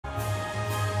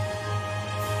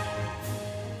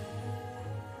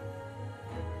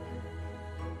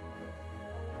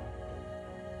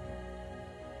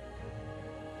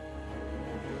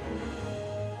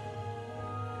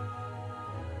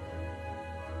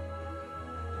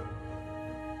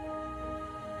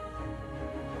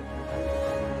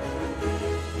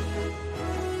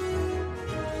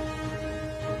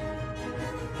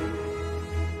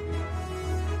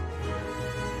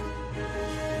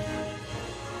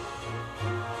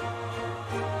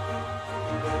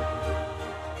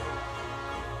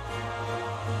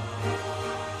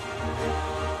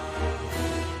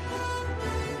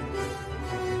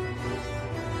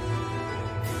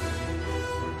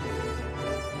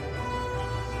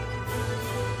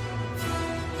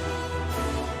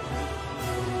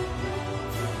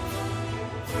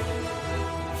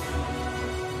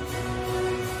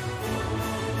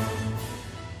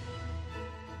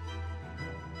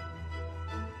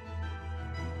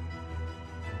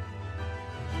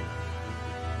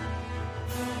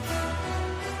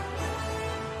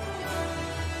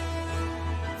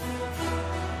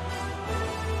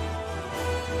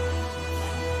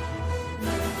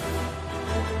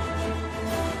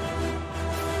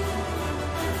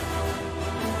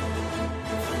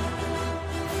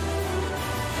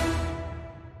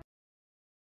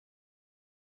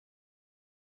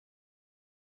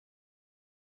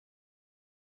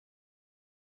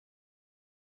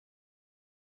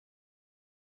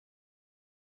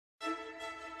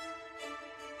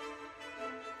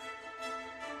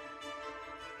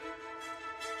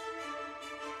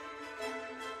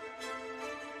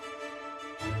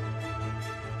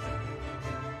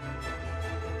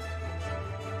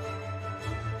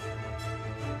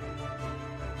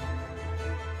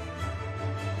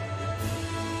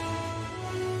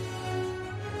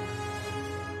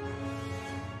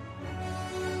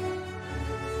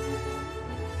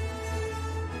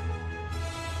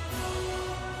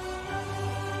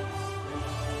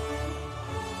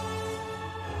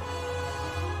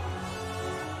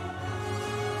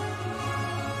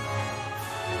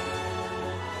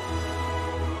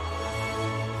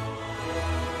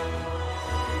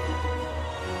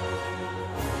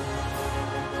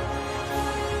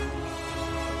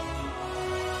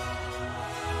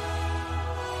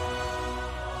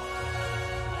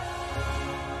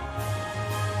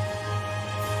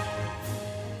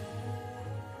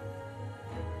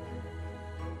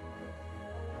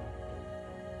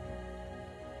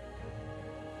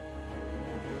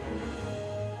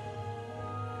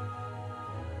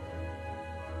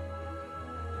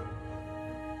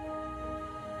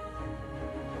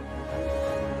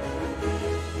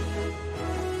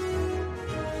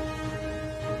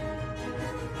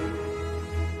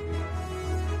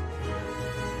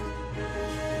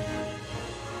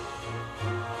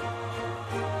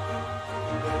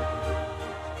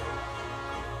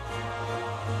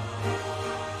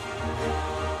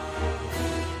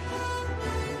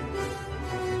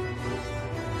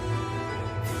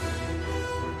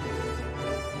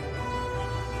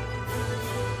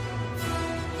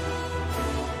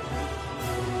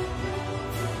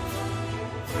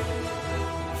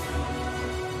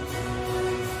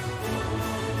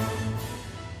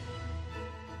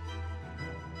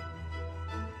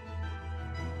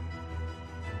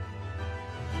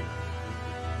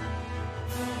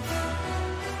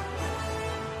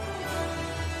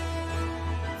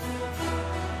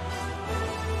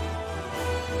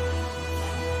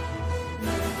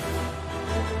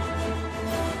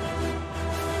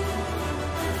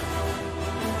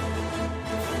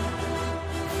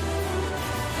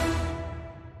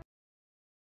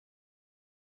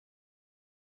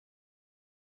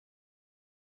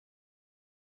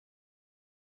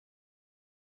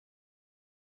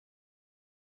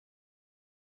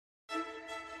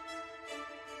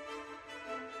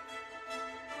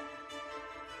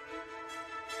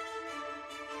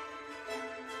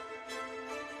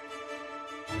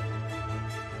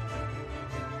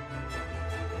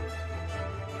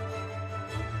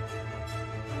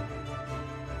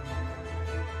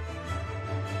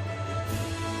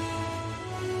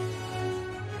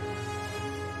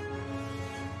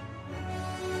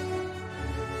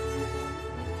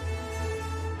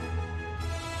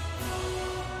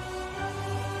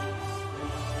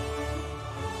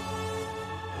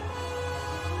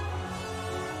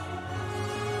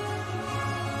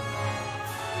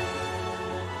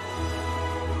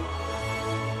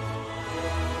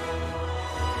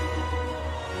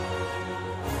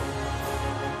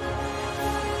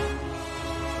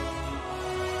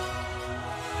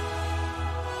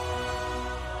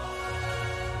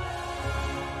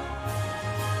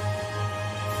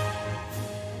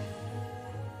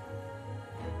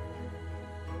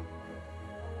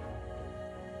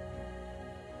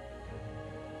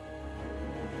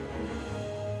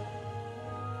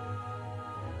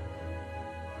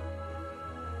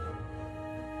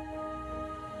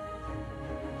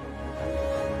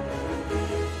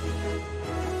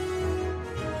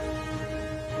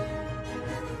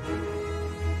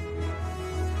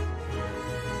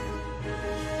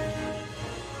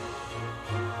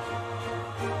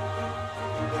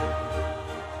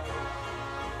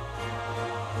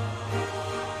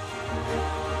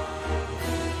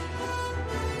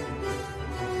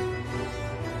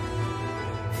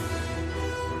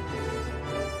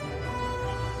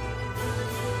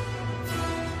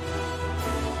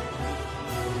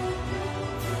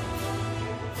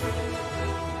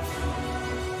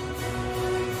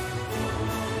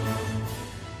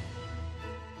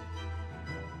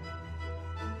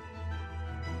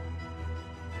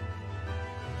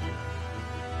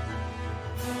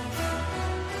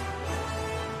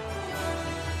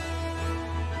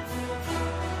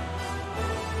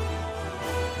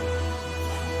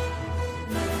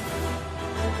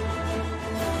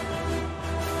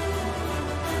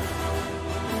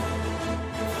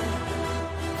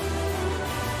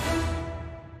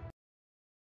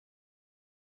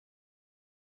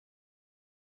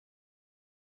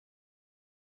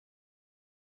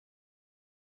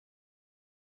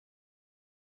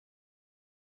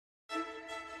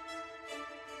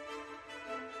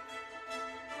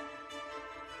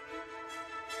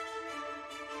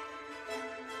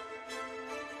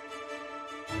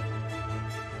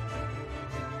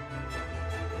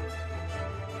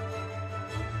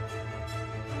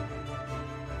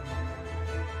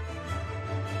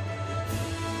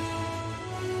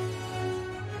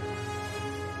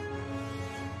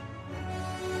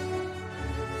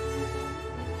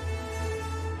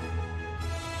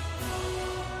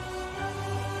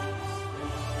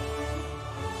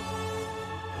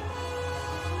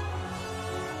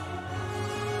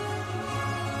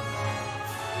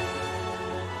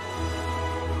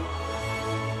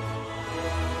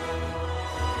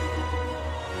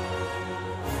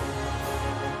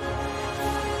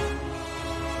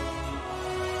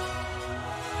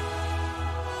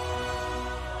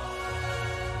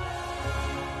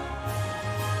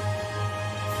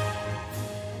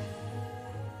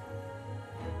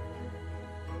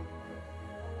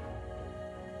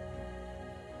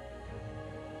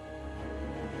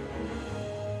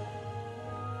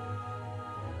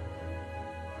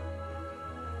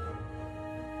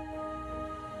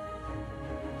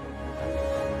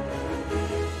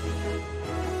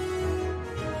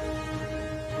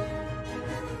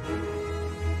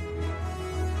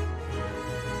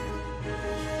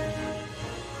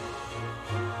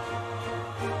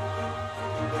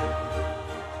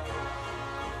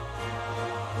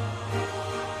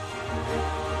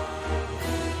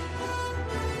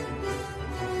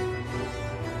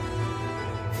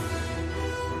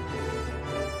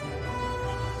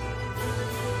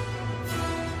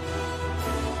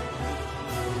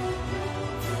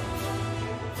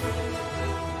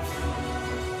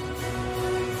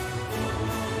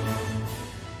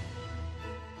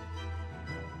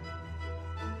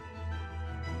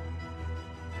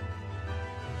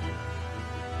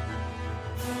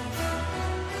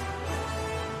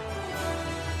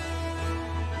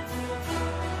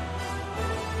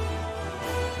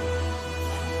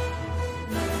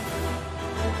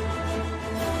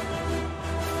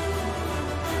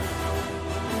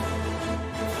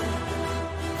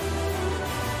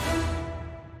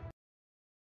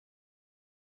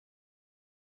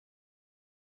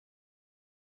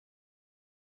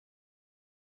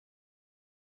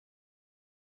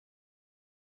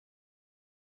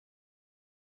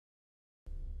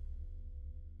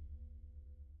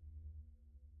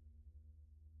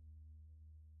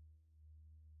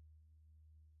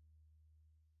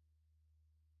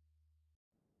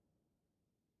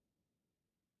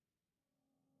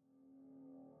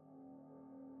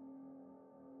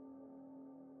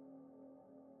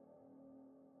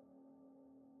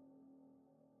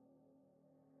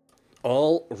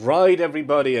All right,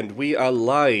 everybody, and we are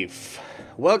live.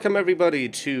 Welcome, everybody,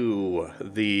 to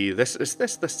the... Is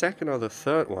this the second or the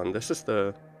third one? This is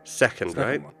the second,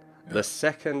 right? One. Yeah. The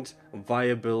second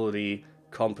Viability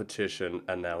Competition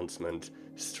announcement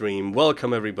stream.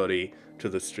 Welcome, everybody, to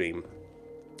the stream.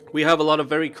 We have a lot of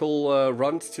very cool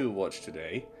runs to watch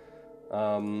today.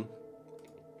 Hope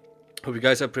you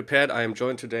guys are prepared. I am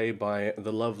joined today by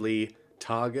the lovely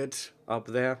Target up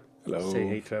there. Hello. Say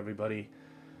hey to everybody.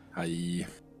 Hi.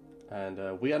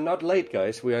 And we are not late,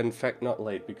 guys. We are in fact not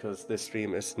late because this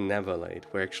stream is never late.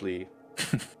 We're actually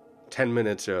 10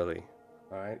 minutes early.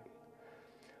 Alright?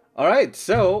 Alright,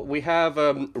 so we have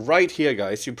right here,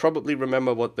 guys. You probably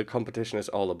remember what the competition is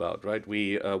all about, right?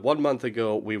 We 1 month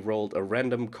ago, we rolled a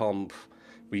random comp.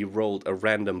 We rolled a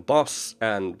random boss.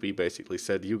 And we basically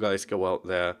said, you guys go out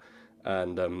there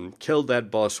and kill that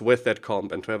boss with that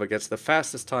comp. And whoever gets the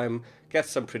fastest time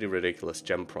gets some pretty ridiculous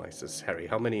gem prizes. Harry,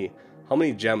 how many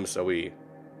gems are we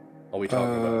talking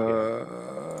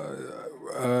about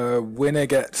here?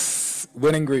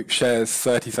 Winning group shares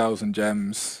 30,000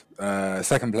 gems.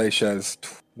 Second place shares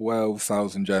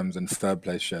 12,000 gems, and third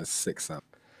place shares 6,000.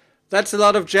 That's a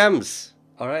lot of gems.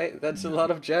 All right, that's a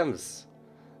lot of gems.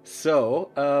 So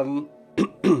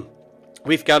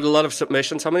we've got a lot of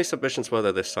submissions. How many submissions were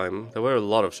there this time? There were a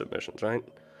lot of submissions, right?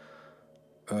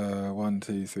 1,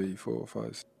 2, 3, 4,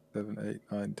 5, 7,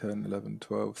 8, 9, 10, 11,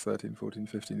 12, 13, 14,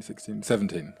 15, 16,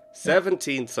 17.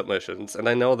 17 submissions, and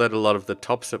I know that a lot of the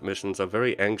top submissions are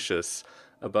very anxious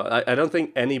about... I don't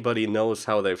think anybody knows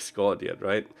how they've scored yet,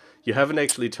 right? You haven't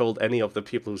actually told any of the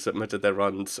people who submitted their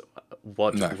runs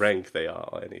what rank they are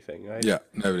or anything, right? Yeah,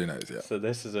 nobody knows yet. So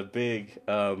this is a big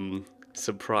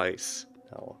surprise.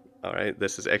 Oh, all right,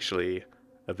 this is actually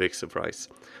a big surprise.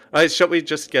 All right, shall we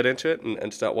just get into it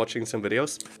and start watching some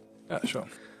videos? Yeah, sure.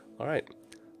 All right.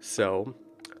 So,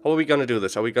 how are we going to do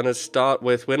this? Are we going to start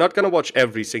with... We're not going to watch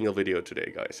every single video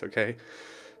today, guys, okay?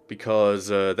 Because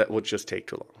that would just take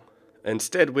too long.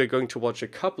 Instead, we're going to watch a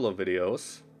couple of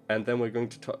videos, and then we're going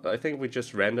to... I think we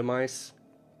just randomize...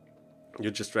 You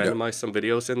just randomize some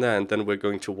videos in there, and then we're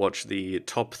going to watch the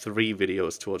top 3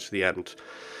 videos towards the end.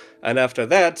 And after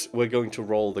that, we're going to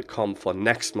roll the comp for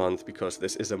next month, because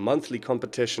this is a monthly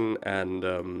competition,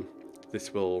 and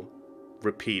this will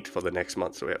repeat for the next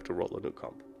month, so we have to roll a new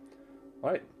comp.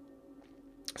 Alright,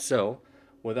 so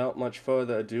without much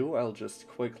further ado, I'll just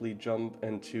quickly jump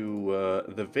into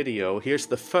the video. Here's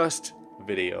the first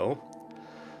video.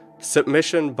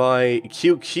 Submission by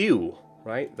QQ,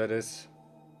 right? That is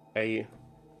a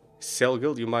SAUL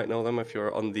guild. You might know them if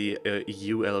you're on the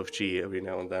EU LFG every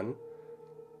now and then.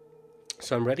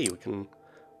 So I'm ready,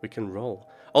 we can roll.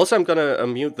 Also, I'm gonna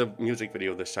mute the music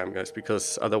video this time, guys,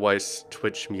 because otherwise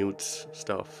Twitch mutes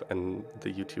stuff and the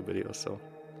YouTube video,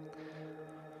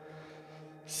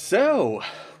 So,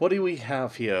 what do we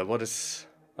have here? What is,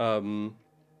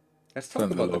 let's talk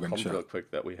about the comp real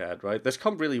quick that we had, right? This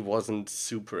comp really wasn't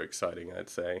super exciting, I'd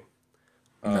say.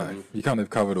 No, you kind of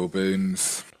covered all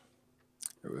boons.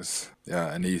 It was,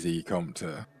 yeah, an easy comp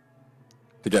to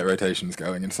get rotations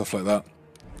going and stuff like that.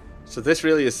 So this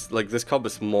really is, like, this comp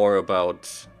is more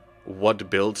about what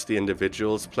builds the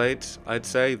individuals played, I'd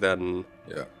say, than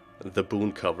the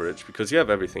boon coverage, because you have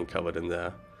everything covered in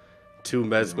there. 2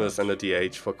 Mesmers and a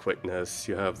DH for quickness,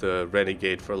 you have the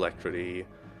Renegade for Alacrity.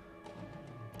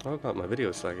 Oh god, my video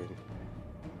is lagging.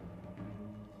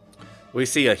 We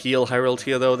see a heal Herald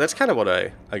here, though. That's kind of what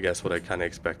I guess what I kind of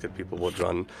expected people would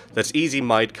run. That's easy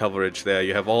might coverage there,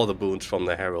 you have all the boons from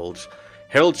the Herald.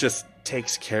 Herald just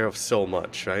takes care of so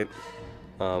much, right?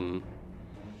 Yeah,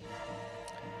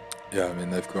 I mean,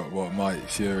 they've got, what, Might,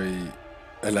 Fury,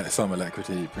 some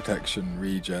Alacrity, Protection,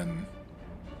 Regen,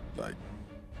 like,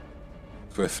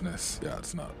 Swiftness. Yeah,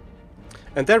 it's not.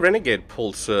 And their Renegade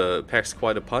packs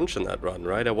quite a punch in that run,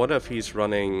 right? I wonder if he's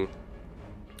running...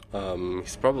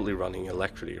 he's probably running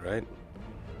Alacrity, right?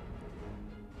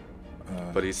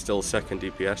 But he's still second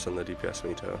DPS on the DPS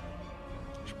meter.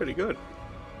 It's pretty good.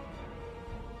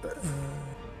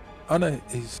 Oh no,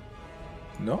 he's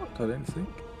not, I don't think.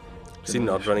 Is he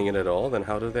not running it at all? Then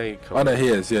how do they cover? Oh no, he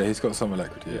is, yeah, he's got some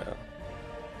Alacrity, yeah.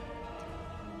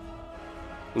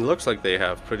 It looks like they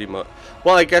have pretty much...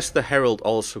 Well, I guess the Herald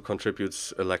also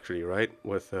contributes Alacrity, right?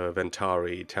 With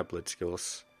Ventari tablet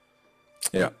skills.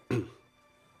 Yeah, for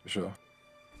sure.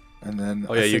 And then...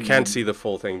 Oh yeah, you can't see the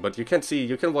full thing, but you can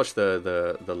watch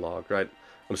the log, right?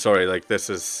 I'm sorry, like,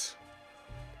 this is...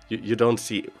 You don't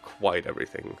see quite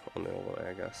everything on the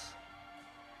overlay, I guess.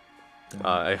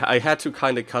 Yeah. I had to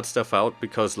kind of cut stuff out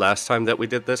because last time that we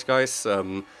did this, guys,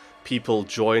 people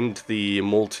joined the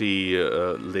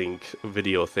multi-link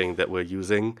video thing that we're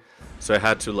using. So I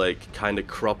had to like kind of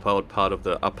crop out part of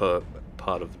the upper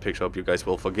part of the picture. I hope you guys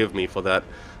will forgive me for that.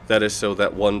 That is so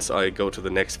that once I go to the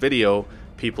next video,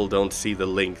 people don't see the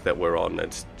link that we're on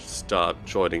and start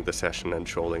joining the session and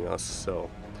trolling us. So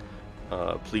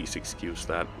please excuse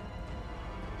that.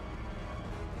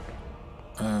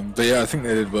 But yeah, I think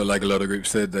they did what like a lot of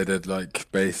groups did. They did like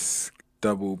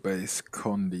double base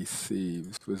Condi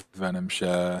Thieves with Venom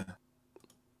Share,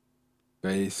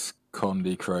 base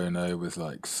Condi Chrono with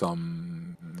like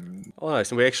some. Oh,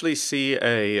 nice. And we actually see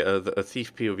a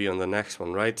thief POV on the next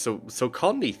one, right? So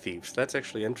Condi Thieves, that's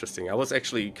actually interesting. I was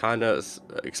actually kind of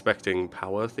expecting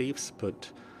Power Thieves,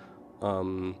 but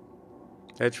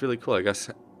that's really cool. I guess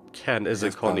Ken is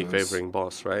a Condi favoring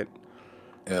boss, right?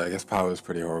 Yeah, I guess Power is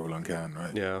pretty horrible on Cairn,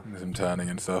 right? Yeah. With him turning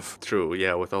and stuff. True,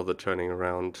 yeah, with all the turning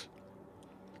around.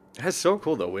 That's so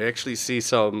cool, though. We actually see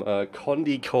some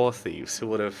Condi core thieves. Who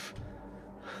would have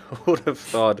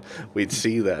thought we'd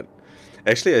see that?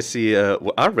 Actually, I see.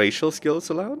 Are racial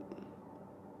skills allowed?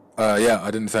 Yeah,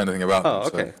 I didn't say anything about them. Oh,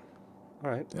 okay. So.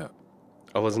 All right. Yeah.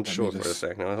 I wasn't sure for a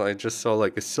second. I just saw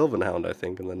like a Sylvanhound, I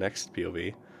think, in the next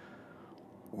POV.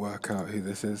 Work out who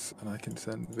this is, and I can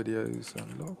send videos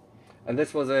and log. And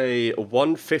this was a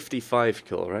 155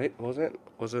 kill, right? Was it?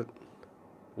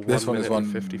 This one is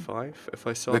 155, if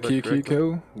I saw that correctly. The QQ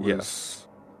kill yeah. was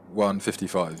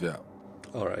 155, yeah.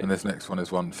 All right. And this next one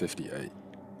is 158.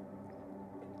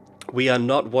 We are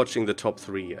not watching the top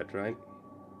 3 yet, right?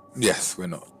 Yes, we're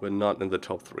not. We're not in the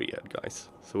top 3 yet, guys.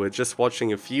 So we're just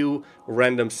watching a few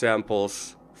random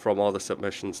samples from all the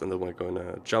submissions, and then we're going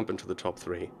to jump into the top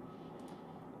 3.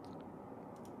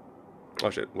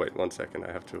 Oh shit, wait 1 second,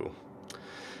 I have to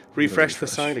refresh the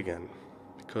site again,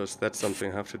 because that's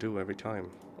something I have to do every time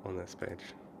on this page.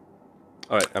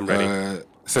 Alright, I'm ready.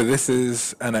 So this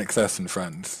is NXS and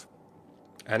Friends.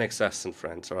 NXS and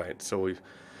Friends, alright, so we've...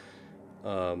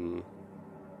 And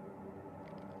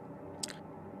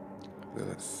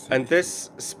this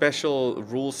special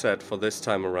rule set for this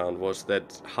time around was that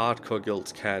hardcore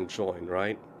guilds can join,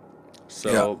 right?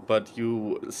 So, yeah. But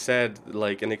you said,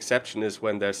 like, an exception is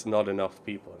when there's not enough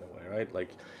people in a way, right? Like,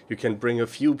 you can bring a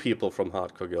few people from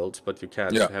hardcore guilds, but you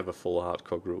can't have a full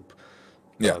hardcore group.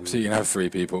 Yeah, so you can have 3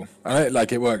 people. And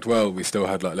it worked well. We still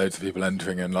had, like, loads of people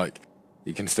entering, and, like,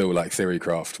 you can still, like,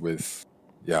 theorycraft with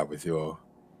your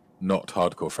not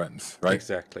hardcore friends, right?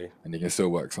 Exactly. And you can still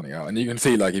work something out. And you can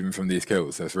see, like, even from these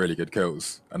kills, there's really good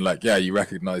kills. And, like, yeah, you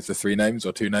recognize the 3 names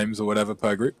or 2 names or whatever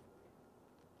per group.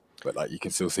 But like you can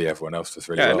still see everyone else just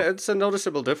really well. Yeah, and it's a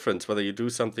noticeable difference whether you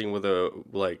do something with a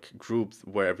group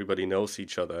where everybody knows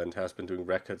each other and has been doing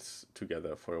records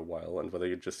together for a while, and whether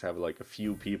you just have like a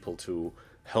few people to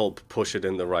help push it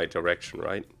in the right direction,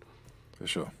 right? For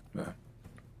sure, yeah.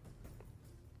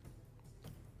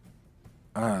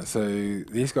 So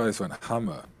these guys went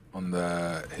hammer on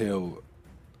the Hill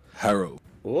Herald.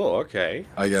 Oh, okay.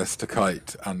 I guess to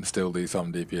kite and still do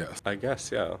some DPS. I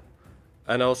guess, yeah.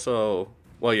 And also...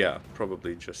 Well, yeah,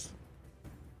 probably just...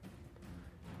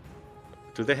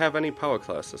 Do they have any power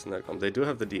classes in their comp? They do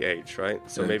have the DH, right?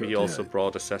 So maybe he also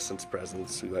brought Assassin's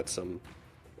Presence to get some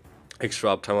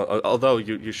extra uptime. Although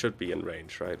you should be in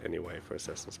range, right? Anyway, for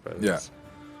Assassin's Presence.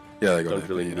 Yeah, they got Don't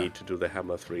really need to do the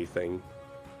Hammer 3 thing.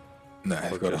 No,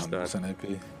 they've got 100%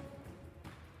 AP.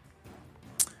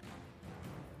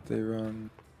 They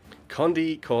run...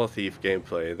 Condi Core Thief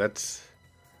gameplay.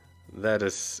 That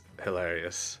is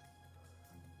hilarious.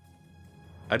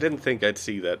 I didn't think I'd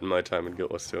see that in my time in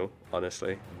Guild Wars 2,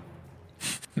 honestly.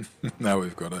 Now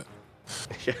we've got it.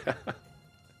 Yeah.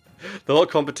 The whole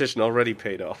competition already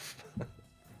paid off.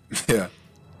 Yeah.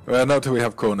 Well, not till we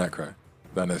have Core Necro.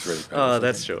 Then it's really paid off. Oh,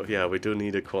 that's true. Yeah, we do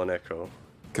need a Core Necro.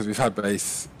 Because we've had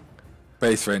base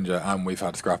Ranger and we've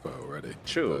had Scrapper already.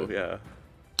 True, so. Yeah.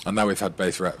 And now we've had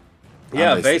base Rep.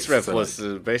 Yeah, base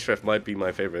Rep might be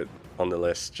my favorite on the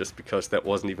list, just because that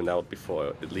wasn't even out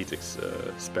before Elite's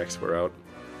specs were out.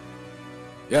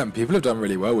 Yeah, and people have done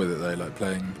really well with it though, like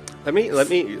playing... Let me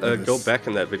go back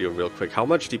in that video real quick. How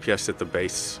much DPS did the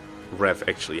base Rev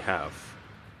actually have?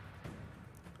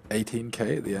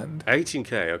 18k at the end.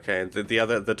 18k, okay.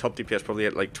 The top DPS probably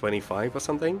at like 25 or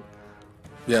something?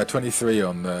 Yeah, 23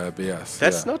 on the BS.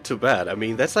 That's not too bad. I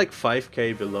mean, that's like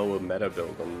 5k below a meta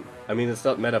build. I mean, it's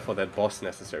not meta for that boss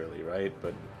necessarily, right?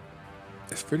 But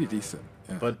it's pretty decent.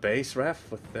 Yeah. But base ref,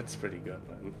 that's pretty good,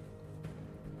 man.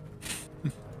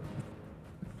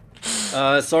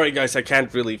 Sorry guys, I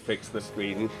can't really fix the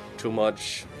screen too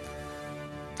much.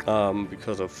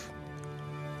 Because of...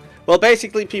 Well,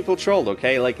 basically people trolled,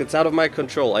 okay? Like, it's out of my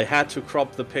control. I had to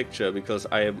crop the picture because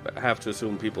I have to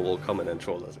assume people will come in and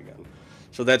troll us again.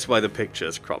 So that's why the picture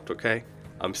is cropped, okay?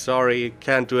 I'm sorry,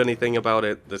 can't do anything about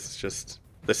it. This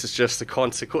is just a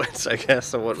consequence, I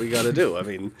guess, of what we gotta do. I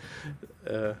mean,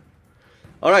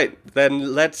 alright,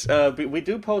 then let's, we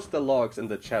do post the logs in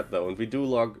the chat though, and we do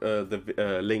link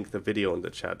the video in the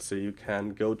chat, so you can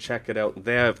go check it out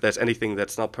there if there's anything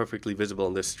that's not perfectly visible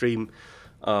on this stream.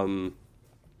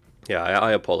 Yeah,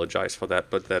 I apologize for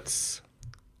that, but that's,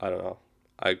 I don't know.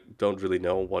 I don't really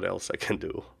know what else I can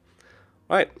do.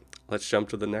 Alright, let's jump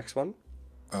to the next one.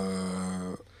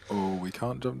 Oh, we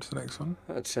can't jump to the next one?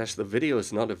 It says the video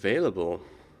is not available.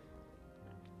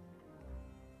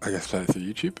 I guess play it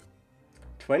through YouTube.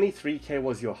 23k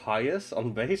was your highest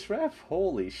on base ref?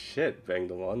 Holy shit, Bang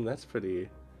the One. That's pretty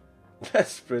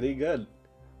good.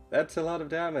 That's a lot of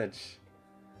damage.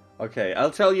 Okay, I'll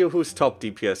tell you who's top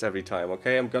DPS every time,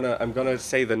 okay? I'm gonna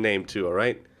say the name too,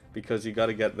 alright? Because you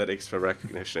gotta get that extra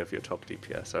recognition if you're top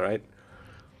DPS, alright?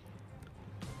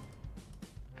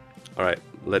 Alright,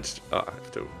 let's... I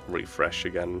have to refresh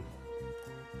again.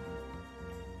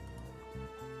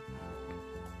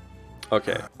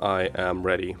 Okay, I am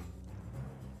ready.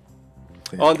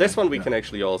 On this one we can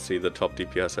actually all see the top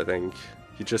DPS, I think.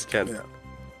 You just can't... Yeah.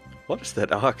 What is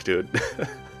that arc, dude?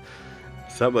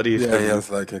 Somebody's... Yeah, he has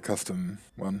like a custom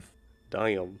one.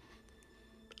 Damn.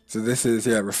 So this is,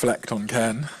 yeah, Reflect on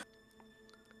Cairn.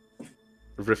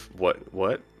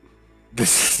 What?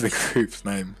 This is the group's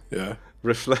name, yeah.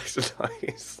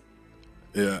 Reflectionize.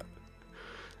 Yeah.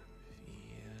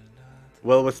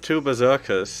 Well, with 2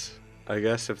 berserkers, I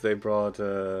guess if they brought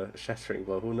Shattering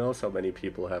Blow, who knows how many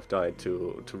people have died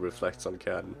to Reflects on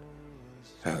Cairn.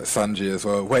 Sanji as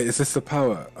well. Wait, is this the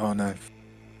power? Oh no.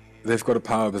 They've got a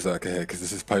power berserker here because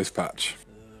this is post-patch.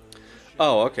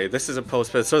 Oh, okay, this is a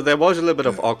post-patch. So there was a little bit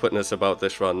of awkwardness about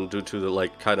this run due to the,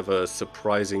 like, kind of a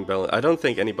surprising balance. I don't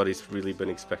think anybody's really been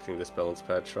expecting this balance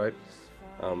patch, right?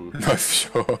 No, for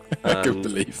sure. I can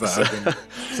believe that.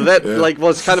 So that like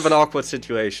was kind of an awkward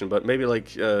situation, but maybe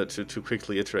like to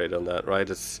quickly iterate on that, right?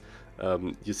 It's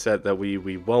you said that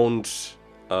we won't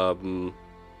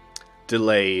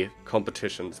delay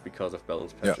competitions because of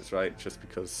balance patches, right? Just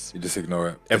because you just ignore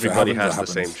it. Everybody has the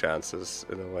same chances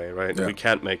in a way, right? Yeah. We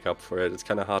can't make up for it. It's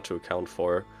kind of hard to account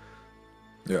for.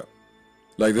 Yeah,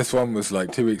 like this one was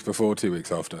like 2 weeks before, 2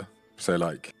 weeks after. So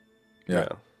like, yeah.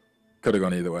 Could have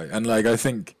gone either way. And like I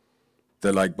think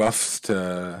the like buffs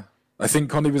to I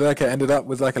think Condi Berserker ended up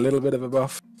with like a little bit of a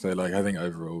buff. So like I think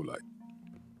overall like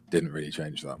didn't really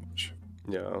change that much.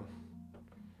 Yeah.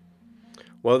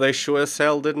 Well, they sure as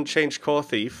hell didn't change Core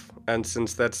Thief, and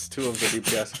since that's 2 of the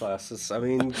DPS classes, I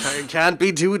mean, it can't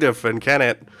be too different, can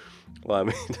it? Well, I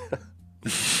mean...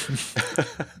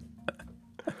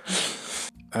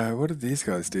 what did these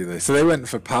guys do though? So they went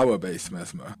for power-based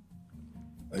Mesmer,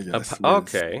 I guess.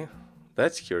 Okay.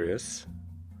 That's curious.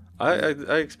 I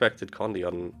expected Condi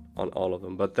on all of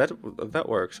them, but that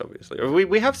works obviously.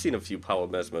 We have seen a few power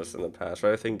mesmers in the past,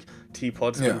 right? I think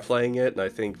Teapot's been playing it, and I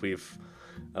think we've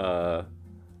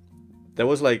there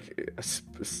was like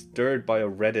stirred by a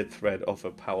Reddit thread of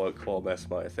a power core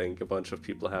mesmer. I think a bunch of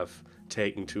people have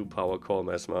taken 2 power core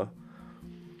mesmer.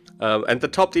 And the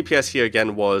top DPS here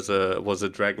again was a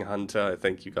Dragon Hunter. I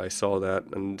think you guys saw that.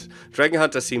 And Dragon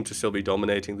Hunter seemed to still be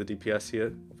dominating the DPS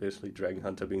here. Obviously, Dragon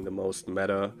Hunter being the most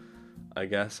meta, I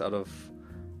guess, out of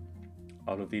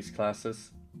these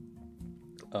classes.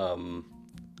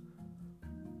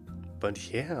 But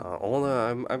yeah,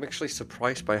 I'm actually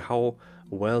surprised by how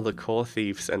well the Core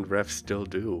Thieves and Refs still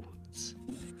do. It's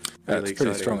really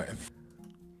pretty strong. Oh,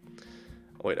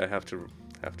 wait, I have to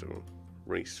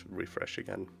refresh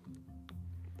again.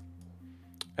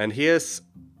 And here's...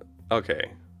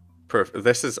 Okay. Perfect.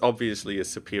 This is obviously a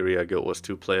superior Guild Wars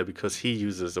 2 player because he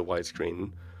uses a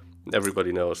widescreen.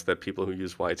 Everybody knows that people who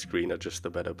use widescreen are just the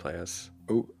better players.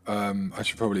 Oh, I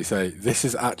should probably say, this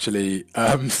is actually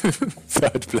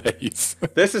 3rd place.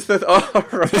 This is the... Oh,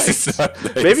 right. This is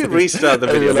maybe restart the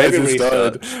video. Maybe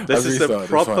restart. This is the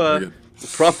proper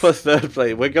 3rd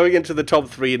place. We're going into the top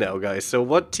 3 now, guys. So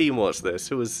what team was this?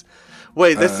 Who was...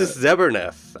 Wait, this is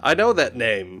Zeberneth. I know that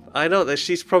name. I know that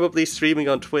she's probably streaming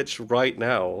on Twitch right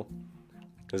now.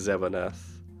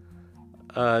 Zeberneth.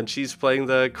 And she's playing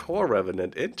the Core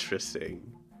Revenant.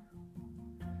 Interesting.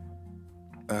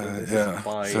 Yeah.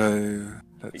 So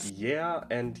yeah,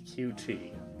 and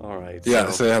QT. Alright.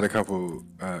 Yeah, so they had a couple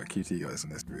QT guys in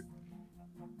this group.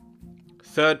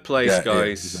 3rd place,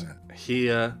 guys.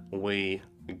 Here we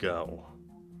go.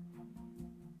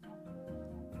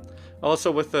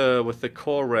 Also with the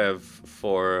core rev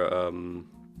for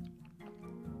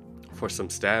for some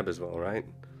stab as well, right?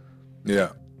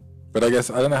 Yeah. But I guess,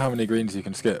 I don't know how many greens you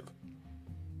can skip.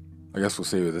 I guess we'll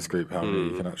see with this group how many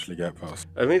you can actually get past.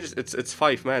 I mean, it's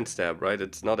 5-man stab, right?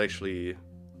 It's not actually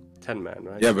 10-man,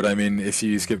 right? Yeah, but I mean, if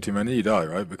you skip too many, you die,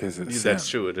 right? Because it's That's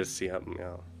true, it is CM,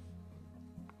 yeah.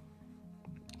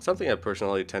 Something I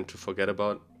personally tend to forget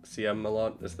about CM a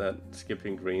lot is that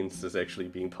skipping greens is actually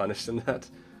being punished in that.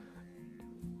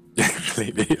 Yeah,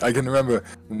 completely. I can remember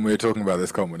when we were talking about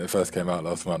this comp when it first came out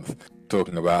last month,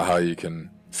 talking about how you can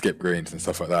skip greens and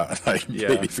stuff like that, and I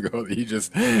completely forgot that you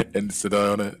just insta-die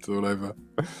on it, it's all over.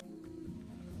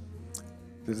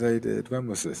 When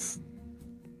was this?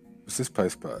 Was this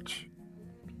post-patch?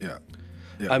 Yeah.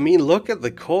 I mean, look at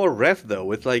the core ref though,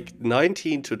 with like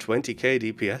 19 to 20k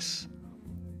DPS.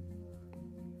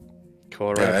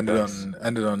 Core ref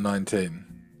ended on 19.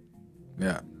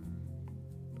 Yeah.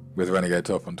 With Renegade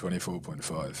top on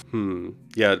 24.5.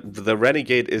 Yeah, the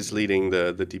Renegade is leading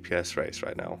the DPS race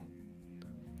right now.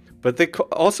 But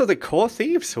also the core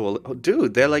thieves,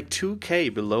 dude, they're like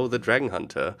 2k below the Dragon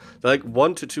Hunter. They're like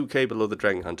 1 to 2k below the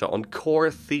Dragon Hunter on core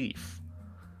thief.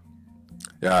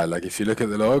 Yeah, like if you look at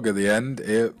the log at the end,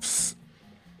 it's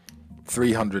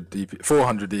 400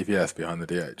 DPS behind the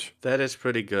DH. That is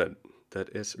pretty good.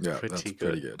 That is pretty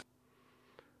good.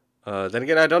 Then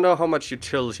again, I don't know how much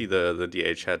utility the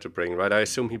DH had to bring, right? I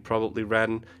assume he probably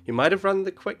ran... He might have run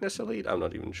the Quickness Elite. I'm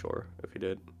not even sure if he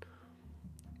did.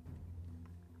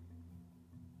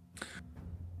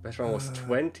 Best run was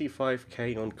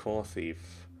 25k on Core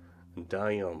Thief.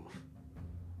 Damn.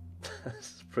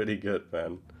 That's pretty good,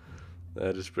 man.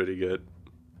 That is pretty good.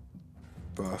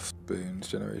 Buffs, boons,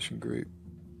 generation group.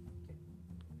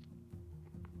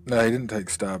 No, he didn't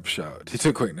take stab shout. He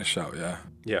took quickness shout, yeah.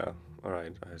 Yeah,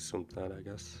 alright. I assumed that, I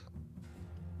guess.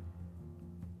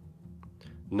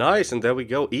 Nice, and there we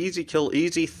go. Easy kill,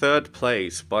 easy third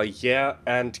place by Yeah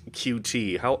and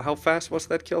QT. How fast was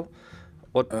that kill?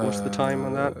 What was the time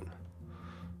on that?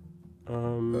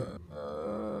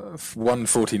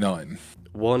 149.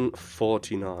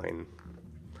 149.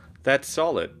 That's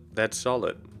solid. That's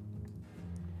solid.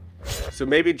 So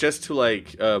maybe just to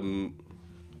like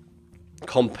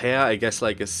compare, I guess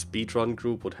like a speedrun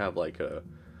group would have like a,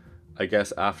 I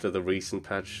guess after the recent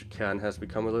patch, Cairn has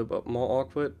become a little bit more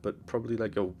awkward, but probably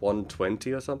like a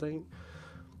 120 or something.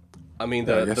 I mean,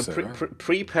 the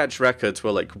pre-patch records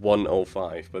were like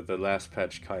 105, but the last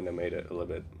patch kind of made it a little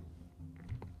bit,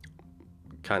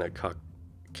 kind of cuck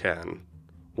Cairn.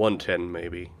 110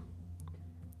 maybe.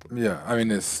 Yeah, I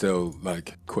mean, it's still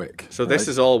like quick. So this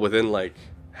is all within like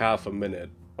half a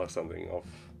minute or something of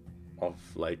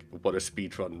like what a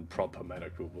speedrun proper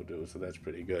meta group will do, so that's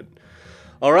pretty good.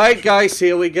 Alright guys,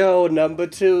 here we go, number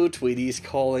 2, Tweety's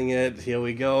calling it, here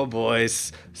we go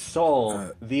boys.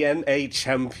 SAUL, the NA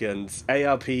champions,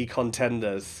 ARP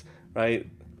contenders, right,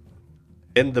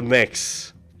 in the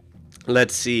mix.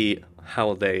 Let's see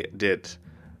how they did.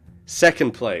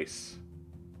 Second place.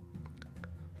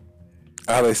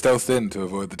 Ah, they stealthed in to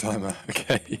avoid the timer,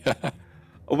 okay, yeah.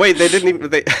 Oh, wait, they didn't even,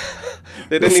 they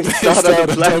didn't even start on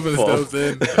the platform.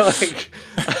 Like,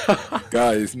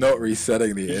 guys, not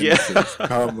resetting the instance.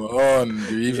 Come on,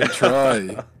 do you even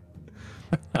try?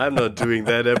 I'm not doing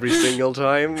that every single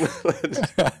time.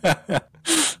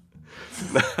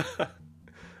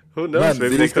 Who knows?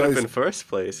 Maybe they could have been first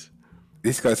place.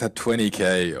 These guys had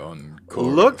 20k on core.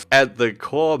 Look at the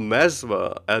core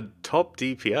Mesmer at top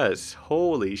DPS.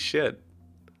 Holy shit.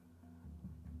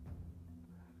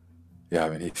 Yeah, I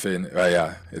mean,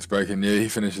 it's breaking new. He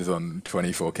finishes on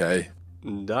 24k.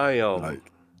 Damn.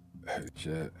 Like, oh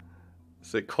shit.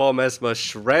 So core Mesmer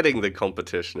shredding the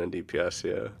competition in DPS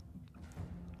here.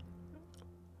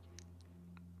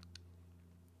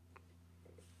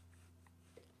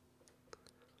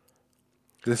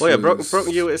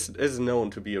 Broken U is known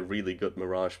to be a really good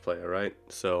Mirage player, right?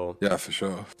 So yeah, for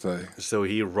sure. So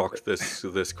he rocked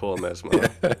this core Mesmer.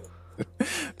 Yeah.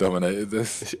 Dominated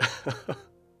this.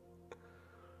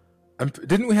 And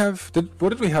didn't we have? What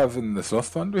did we have in the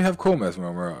Sloth one? Did we have core Mesmer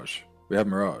or Mirage? We had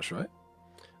Mirage, right?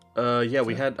 Yeah,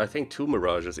 we had I think 2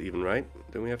 Mirages even, right?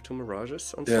 Didn't we have 2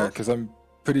 Mirages on Sloth? Yeah, because I'm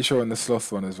pretty sure in the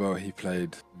Sloth one as well he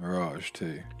played Mirage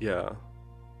too. Yeah.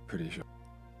 Pretty sure.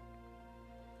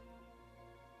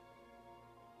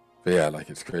 But yeah, like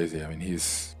it's crazy. I mean,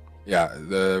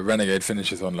 the Renegade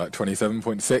finishes on like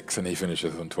 27.6 and he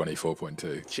finishes on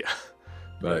 24.2. Yeah,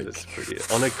 like, that is pretty.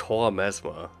 On a core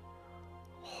Mesmer.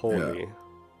 Holy.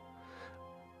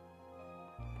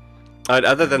 Yeah.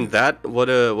 Other than that,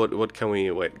 what can we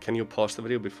wait? Can you pause the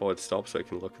video before it stops so I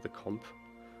can look at the comp?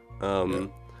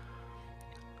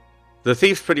 The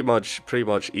Thieves pretty much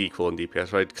equal in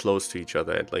DPS, right? Close to each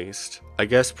other at least. I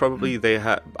guess probably they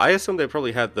had... I assume they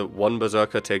probably had the one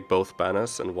Berserker take both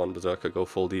banners and one Berserker go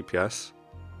full DPS.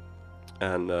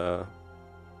 And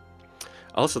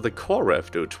also the core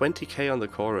rev, dude. 20k on the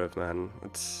core rev, man.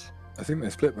 It's... I think they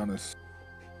split banners.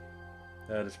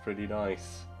 That is pretty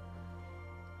nice.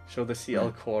 Show the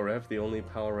CL core rev, the only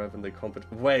power rev in the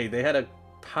competition. Wait, they had a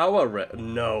power rev?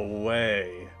 No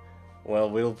way.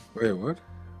 Well, we'll... Wait, what?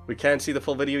 We can't see the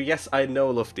full video. Yes, I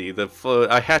know, Lufty.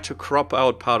 I had to crop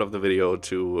out part of the video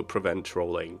to prevent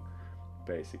trolling,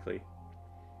 basically.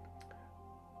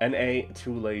 NA,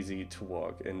 too lazy to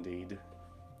walk, indeed.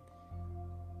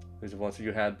 These are the ones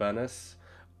you had, Bannis.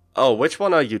 Oh, which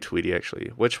one are you, Tweety,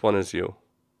 actually? Which one is you?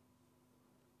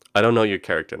 I don't know your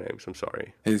character names, I'm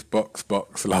sorry. He's box,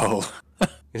 lol.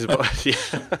 He's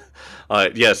yeah.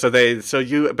 Alright, yeah, so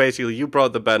you basically, you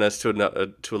brought the banners to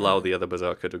allow the other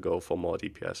Berserker to go for more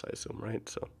DPS, I assume, right?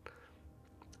 So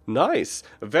nice.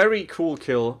 A very cool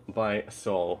kill by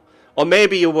SAUL. Or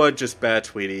maybe you were just bad,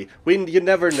 Tweety. You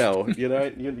never know, you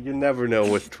know? You never know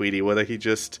with Tweety, whether he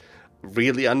just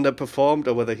really underperformed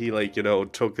or whether he, like, you know,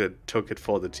 took it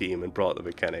for the team and brought the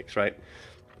mechanics, right?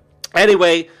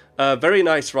 Anyway, very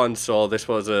nice run, SAUL. This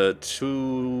was a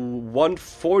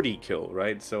 140 kill,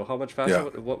 right? So how much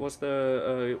faster? Yeah. What was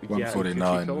the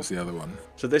 149 was the other one.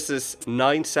 So this is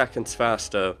 9 seconds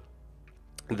faster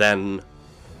than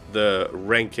the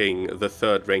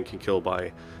third ranking kill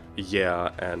by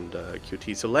and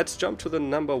QT. So let's jump to the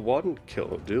number 1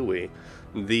 kill, do we?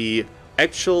 The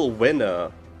actual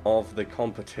winner of the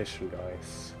competition,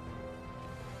 guys.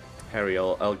 Harry,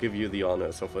 I'll give you the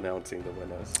honors of announcing the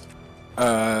winners.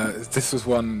 This was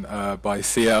won by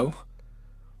CL,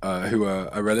 who are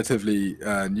a relatively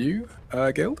new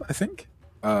guild, I think,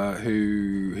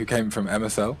 who came from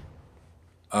MSL.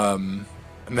 And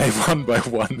they won by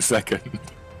 1 second.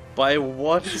 By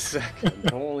 1 second?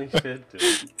 Holy shit,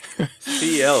 dude.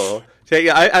 CL.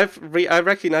 I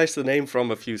recognize the name from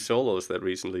a few solos that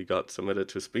recently got submitted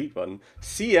to Speedrun.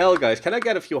 CL, guys. Can I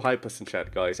get a few hypers in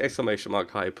chat, guys? Exclamation mark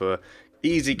hyper.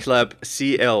 Easy clap.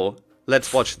 CL.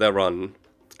 Let's watch their run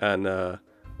and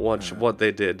watch what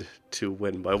they did to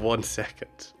win by 1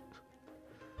 second.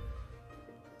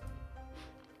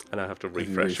 And I have to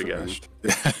refresh again.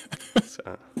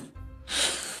 So.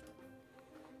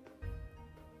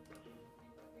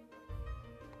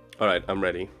 Alright, I'm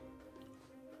ready.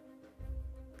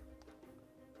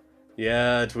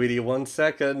 Yeah, Tweety, 1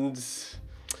 second.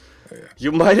 Yeah.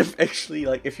 You might have actually,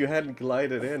 like, if you hadn't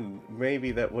glided in,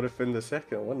 maybe that would have been the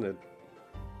second, wouldn't it?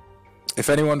 If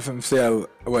anyone from CL...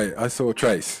 Wait, I saw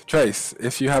Trace. Trace,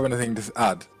 if you have anything to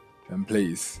add, then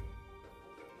please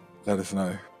let us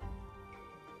know.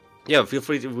 Yeah, feel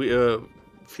free to...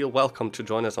 feel welcome to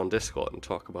join us on Discord and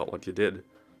talk about what you did.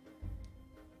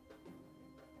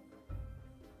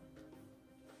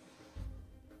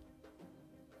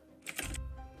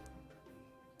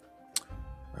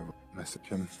 I will message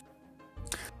him.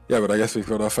 Yeah, but I guess we've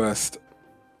got our first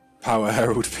Power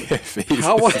Herald PFE.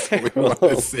 Power Herald?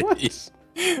 What?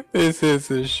 This is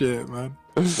the shit, man.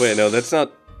 Wait, no, that's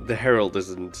not... The Herald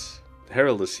isn't... The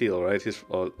Herald is heal, right? He's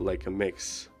like a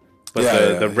mix. But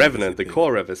yeah, the Revenant, the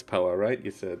core rev is power, right?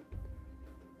 You said.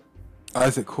 Oh,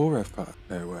 is it core rev power?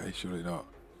 No way, surely not.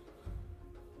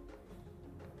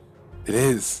 It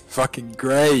is. Fucking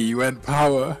grey, you went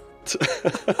power.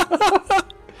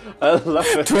 I love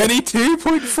it.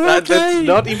 22.4k! That's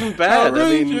not even bad.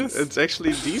 Outrageous. I mean, it's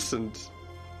actually decent.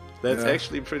 That's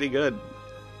actually pretty good.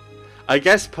 I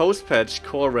guess post-patch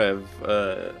core rev...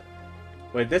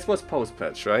 Wait, this was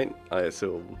post-patch, right? I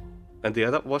assume. And the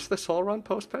other... Was the SAUL run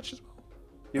post-patch as well?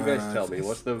 You guys tell me.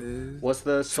 Was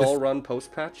the SAUL run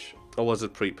post-patch? Or was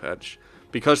it pre-patch?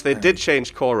 Because they did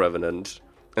change core Revenant.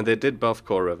 And they did buff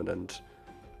core Revenant.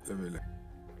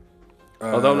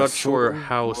 Although I'm not sure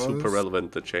how super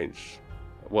relevant the change...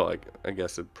 Well, I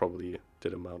guess it probably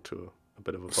did amount to a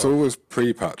bit of a buff. SAUL was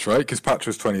pre-patch, right? Because patch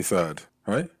was 23rd,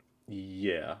 right?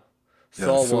 Yeah.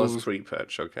 SAUL was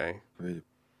pre-patch, okay.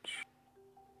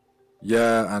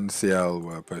 Yeah, and CL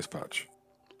were post-patch.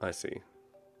 I see.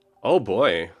 Oh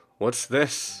boy, what's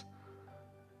this?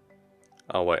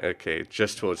 Oh wait, okay,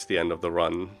 just towards the end of the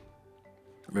run.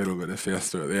 A little bit of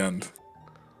Fiesta at the end.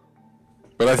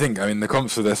 But I mean, the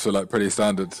comps for this were like pretty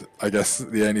standard. I guess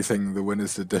the only thing the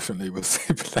winners did differently was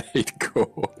they played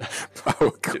core.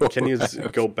 Power core. Can you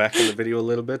go back in the video a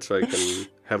little bit so I can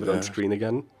have it on screen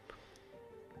again?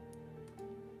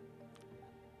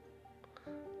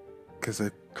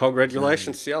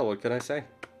 Congratulations, CL, what can I say?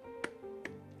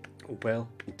 Well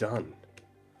done.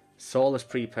 SAUL is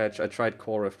pre-patch. I tried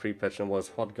Core F pre-patch and was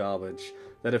hot garbage.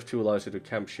 That F2 allows you to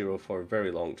camp Shiro for a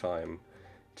very long time.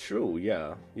 True,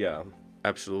 yeah,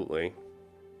 absolutely.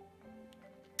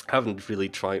 Haven't really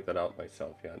tried that out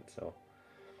myself yet, so.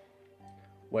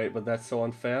 Wait, but that's so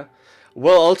unfair.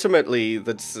 Well, ultimately,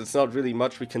 it's not really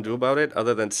much we can do about it,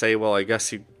 other than say, well, I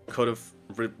guess you could have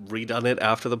redone it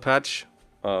after the patch.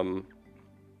 If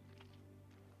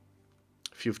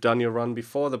you've done your run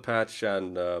before the patch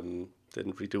and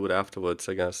didn't redo it afterwards,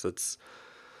 I guess it's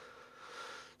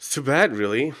too bad,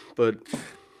 really. But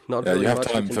not really much. Yeah, you have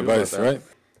time for both, right?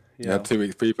 Yeah. You had 2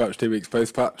 weeks pre-patch, 2 weeks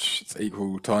post-patch. It's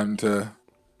equal time to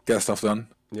get stuff done.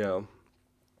 Yeah.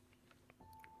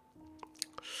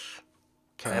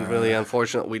 Can't really,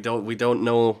 unfortunately, we don't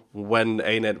know when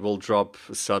ANET will drop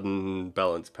sudden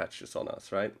balance patches on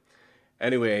us, right?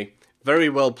 Anyway, very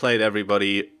well played,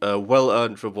 everybody.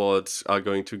 Well-earned rewards are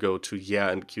going to go to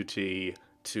and QT,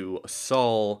 to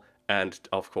SAUL, and,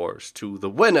 of course, to the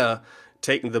winner,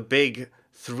 taking the big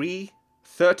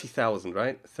 30,000,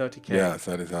 right? 30k? Yeah,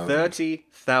 30,000.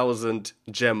 30,000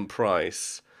 gem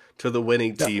prize to the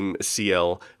winning team,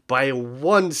 CL, by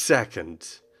 1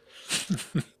 second.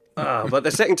 But the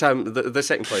second time, the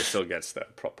second place still gets the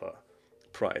proper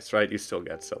price, right? You still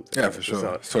get something. Yeah, for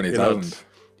sure. It's 20,000.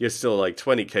 You're still like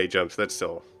 20k jumps. That's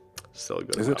still a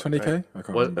good. Is it 20k? Right? I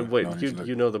can't remember. Wait,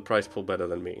 you know the price pool better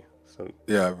than me. So.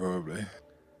 Yeah, probably.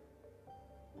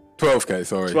 12k.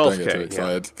 Sorry, 12k. Don't get too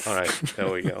excited. Yeah. All right,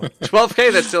 there we go.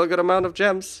 12k. That's still a good amount of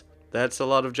gems. That's a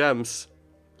lot of gems.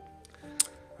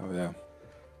 Oh yeah.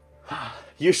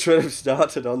 You should have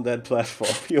started on that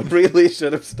platform. You really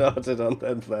should have started on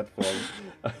that platform,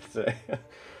 I'd say.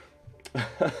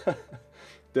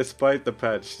 Despite the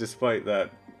patch, despite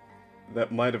that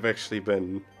might have actually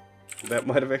been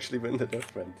the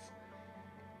difference.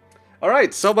 All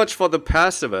right, so much for the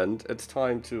past event. It's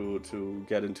time to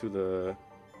get into the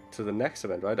next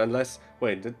event, right? Unless,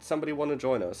 wait, did somebody want to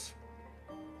join us?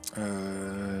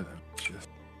 Just...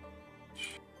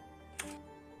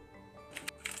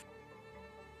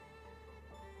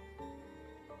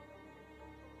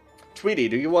 Tweety,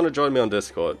 do you want to join me on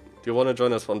Discord? Do you want to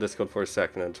join us on Discord for a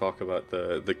second and talk about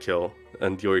the kill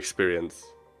and your experience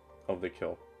of the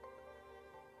kill?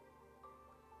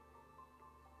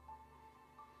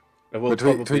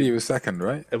 Tweety was second,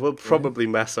 right? It will probably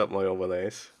mess up my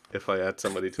overlays if I add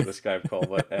somebody to the Skype call,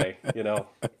 but hey, you know,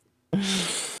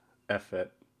 F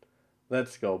it.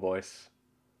 Let's go, boys.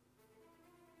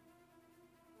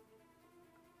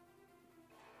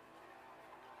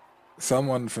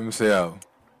 Someone from CL.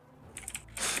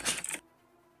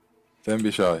 Don't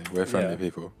be shy. We're friendly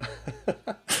people.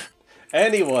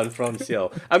 Anyone from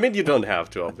CL. I mean, you don't have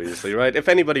to, obviously, right? If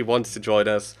anybody wants to join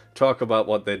us, talk about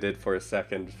what they did for a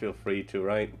second, feel free to,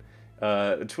 right?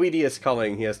 Tweety is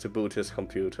coming. He has to boot his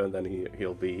computer, and then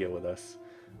he'll be here with us.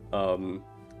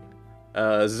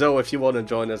 Zoe, if you want to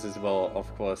join us as well,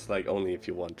 of course, like, only if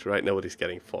you want to, right? Nobody's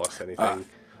getting forced anything.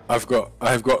 I've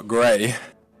got Gray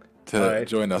to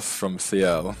join us from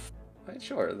CL. Right,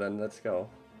 sure, then let's go.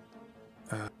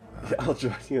 Yeah, I'll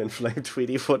join you and flame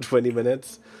Tweety for 20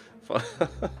 minutes.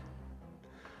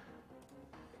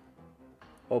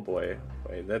 Oh boy,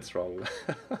 wait, that's wrong.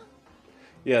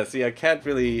 Yeah, see, I can't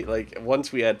really, like,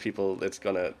 once we add people, it's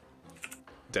gonna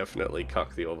definitely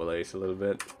cock the overlays a little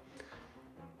bit.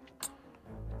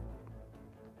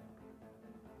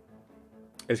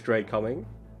 Is Greg coming?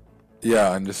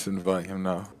 Yeah, I'm just inviting him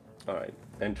now. Alright,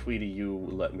 and Tweety, you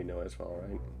let me know as well,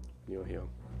 right? You're here.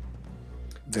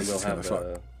 This we'll is have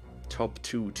the top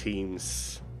 2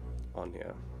 teams on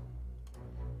here.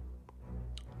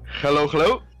 Hello,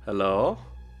 hello. Hello.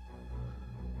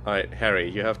 Alright,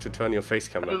 Harry, you have to turn your face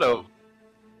cam on. Hello.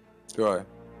 Do I?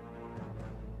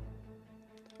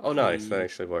 Oh, nice. That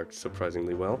actually worked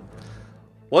surprisingly well.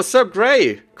 What's up,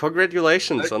 Gray?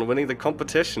 Congratulations on winning the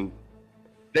competition.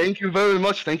 Thank you very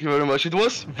much. Thank you very much. It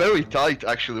was very tight,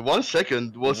 actually. 1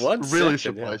 second was really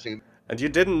surprising. Yeah. And you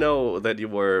didn't know that you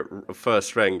were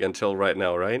first rank until right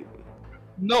now, right?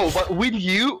 No, but we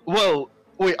knew, well,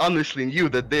 we honestly knew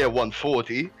that they are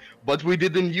 140, but we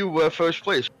didn't knew were first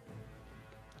place.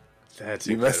 That's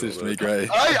you messaged me, Gray.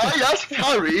 I asked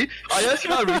Harry,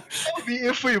 tell me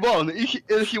if we won.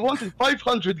 If he wanted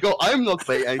 500 gold, I'm not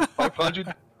paying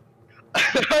 500.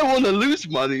 I want to lose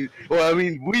money, or I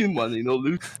mean win money, not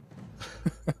lose.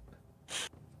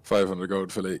 500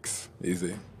 gold for leaks,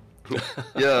 easy.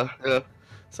 Yeah.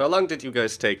 So how long did you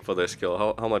guys take for this kill?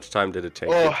 How much time did it take?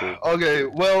 Okay,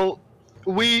 well,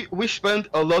 we spent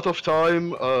a lot of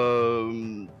time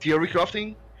theory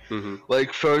crafting. Mm-hmm.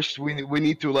 Like first we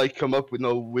need to like come up with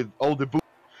all the boots,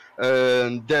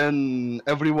 and then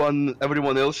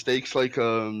everyone else takes like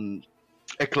a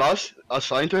class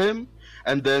assigned to him,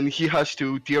 and then he has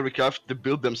to theory craft the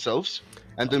build themselves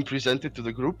and then present it to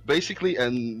the group basically,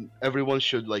 and everyone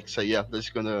should like say, yeah, that's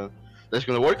gonna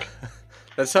work.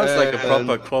 That sounds like a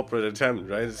proper corporate attempt,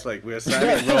 right? It's like we're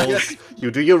assigning roles.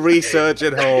 You do your research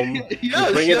at home. You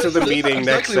bring it to the meeting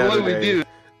next Saturday. What we do.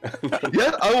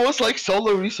 Yeah, I was like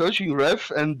solo researching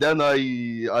ref, and then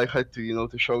I had to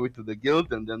to show it to the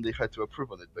guild, and then they had to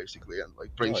approve on it basically, and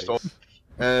like brainstorm. Nice.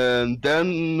 And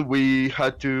then we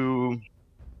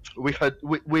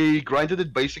grinded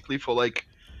it basically for like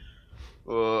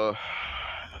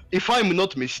if I'm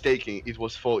not mistaken, it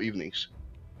was 4 evenings.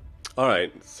 All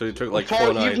right, so you took like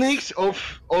 4 nights. evenings of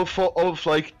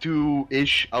like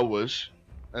 2-ish hours,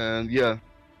 and yeah,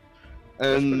 and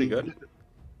that's pretty good.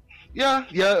 Yeah,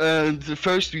 and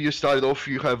first you start off,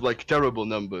 you have like terrible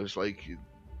numbers, like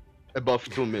above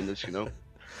 2 minutes,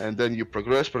 and then you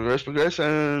progress,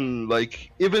 and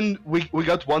like even we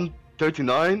got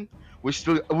 139.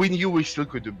 We knew we still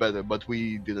could do better, but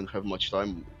we didn't have much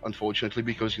time, unfortunately,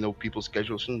 because people's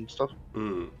schedules and stuff.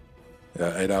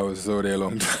 Yeah, 8 hours is already a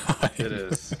long time. It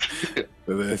is.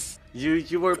 For this.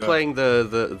 You were playing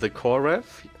the core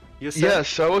ref, you said?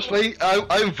 Yes, I was playing.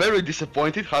 I'm very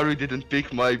disappointed Harry didn't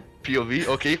pick my POV.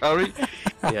 Okay, Harry?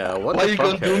 Yeah, what Why the you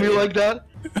fuck, gonna do me like that?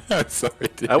 I'm sorry,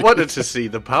 dude. I wanted to see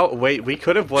the power. Wait, we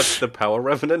could have watched the Power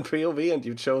Revenant POV and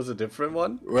you chose a different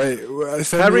one? Wait,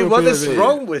 Harry, what is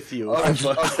wrong with you?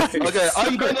 Okay,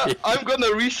 I'm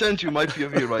gonna resend you my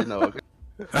POV right now, okay?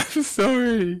 I'm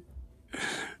sorry.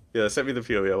 Yeah, send me the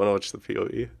POV. I want to watch the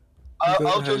POV.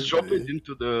 I'll just drop it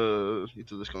into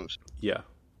this conversation. Yeah.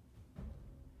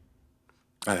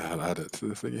 I'll add it to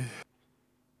the thingy.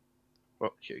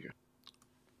 Well, here you go.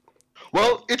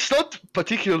 Well, it's not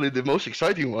particularly the most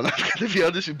exciting one, I'm gonna be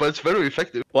honest, but it's very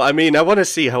effective. Well, I mean, I want to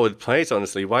see how it plays,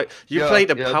 honestly. Why you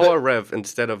played a Power Rev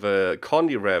instead of a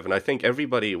Condi Rev, and I think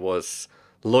everybody was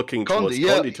looking towards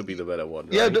Condi to be the better one,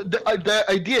 right? Yeah, the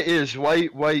idea is why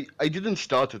I didn't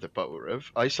start at the Power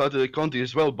Rev. I started at Condi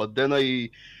as well, but then I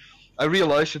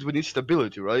realized that we need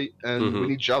stability, right? And we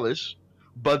need Jealous.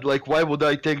 But like, why would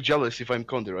I take Jealous if I'm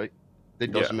Condi, right?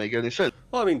 It doesn't make any sense.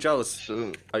 Well, I mean, Jealous,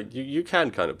 you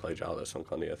can kind of play Jealous on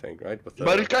Condi, I think, right?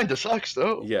 But it kind of sucks,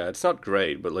 though. Yeah, it's not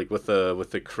great, but like with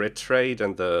the crit trade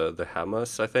and the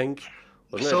hammers, I think.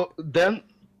 Then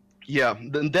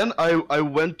I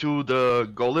went to the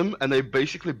Golem and I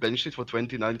basically benched it for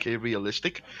 29k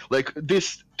realistic, like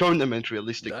this tournament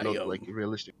realistic, not like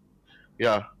realistic.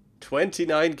 Yeah.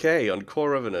 29k on Core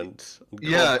Revenant.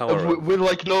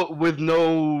 With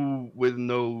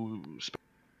no.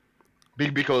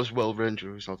 Big because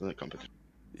Ranger is not in the competition.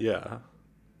 Yeah.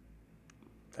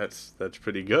 That's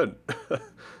pretty good.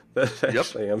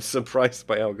 Actually, I'm surprised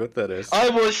by how good that is. I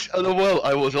was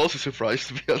also surprised,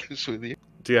 to be honest with you.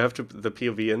 Do you have the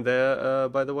POV in there,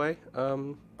 by the way?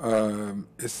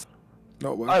 It's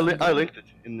not working. I linked it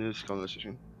in this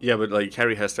conversation. Yeah, but like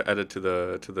Harry has to add it to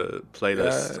the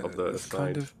playlist of the it's site.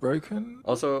 Kind of broken.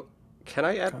 Also, can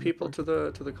I add people to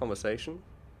the conversation?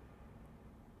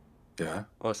 Yeah.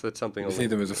 Or is that something? You see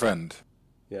them as a friend.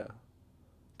 Yeah.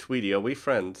 Tweety, are we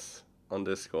friends on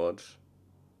Discord?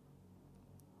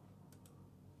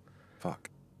 Fuck.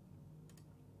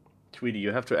 Tweety,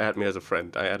 you have to add me as a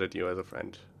friend. I added you as a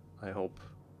friend. I hope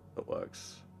it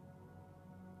works.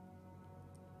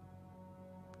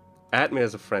 Add me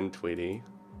as a friend, Tweety.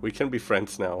 We can be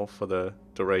friends now for the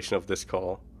duration of this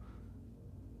call.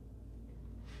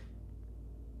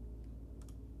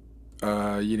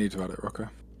 You need to add it, Rocker.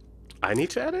 I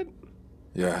need to add it?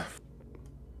 Yeah.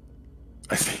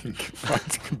 I think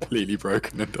mine's completely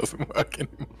broken and doesn't work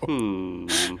anymore.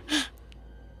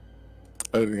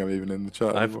 I don't think I'm even in the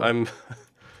chat anymore. I'm...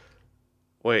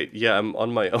 Wait, yeah, I'm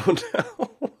on my own now.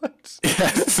 What?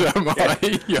 Yes, so am I.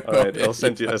 Alright, I'll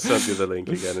send you the link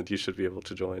again and you should be able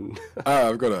to join.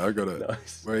 I've got it.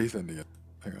 Nice. Where are you sending it?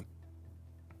 Hang on.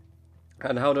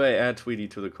 And how do I add Tweety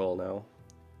to the call now?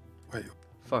 Wait.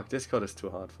 Fuck, Discord is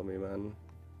too hard for me, man.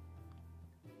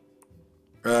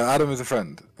 Add him as a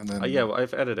friend, and then... yeah, well,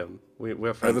 I've added him.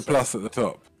 We're friends. The plus at the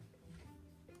top.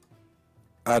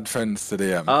 Add friends to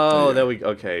DM. Oh, there we go.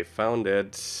 Okay, found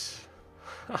it.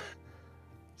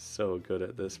 So good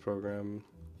at this program.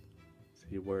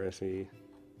 See, where is he?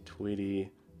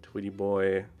 Tweety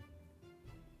boy.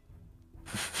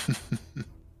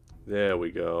 There we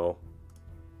go.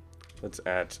 Let's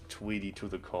add Tweety to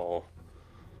the call.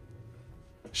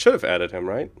 Should have added him,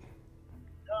 right?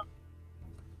 Yeah.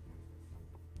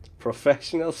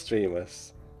 Professional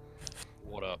streamers.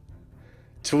 What up?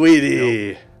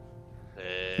 Tweety!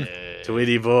 Hey.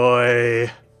 Tweety boy!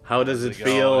 How does it How's it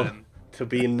feel going? to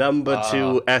be number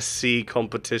 2 SC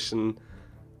competition?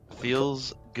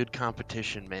 Feels good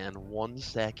competition, man. 1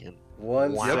 second.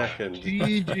 One Wow. second.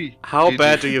 GG. How GG.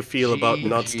 bad do you feel about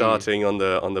not GG. starting on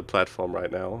the platform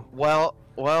right now?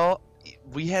 Well,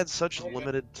 we had such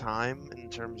limited time in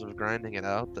terms of grinding it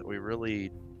out that we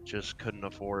really just couldn't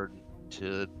afford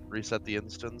to reset the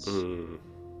instance. Mm.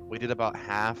 We did about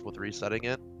half with resetting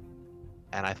it,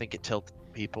 and I think it tilted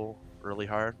people really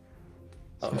hard.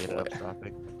 So Oh, we ended up boy.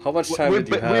 stopping. How much time did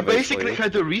you have? We basically actually?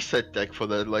 had a reset deck for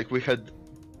that. Like we had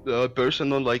a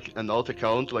person on like an alt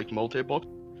account, like multi-bot.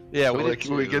 Yeah, So, we like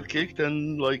did we too. get kicked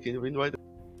and like invite.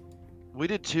 We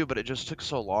did too, but it just took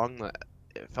so long that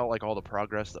it felt like all the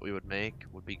progress that we would make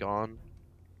would be gone.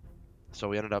 So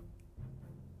we ended up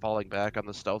falling back on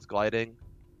the stealth gliding.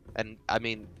 And I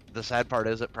mean, the sad part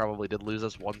is it probably did lose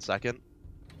us 1 second.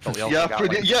 But we also Yeah, got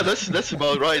pretty. like, Yeah, that's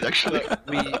about right actually.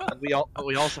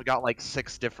 we also got like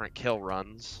 6 different kill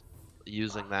runs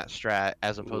using that strat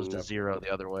as opposed to Yep. 0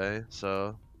 the other way.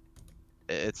 So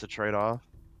it's a trade-off.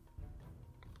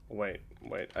 Wait,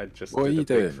 I just What are did you a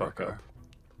big doing, fuck Roca?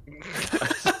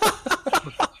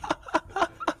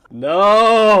 up.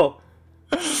 No!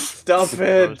 Stop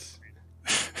it!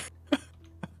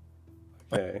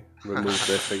 Okay, remove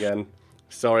this again.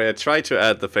 Sorry, I tried to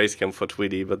add the facecam for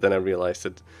Tweety, but then I realized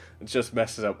it just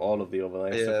messes up all of the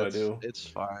overlays if I do. It's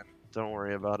fine. Don't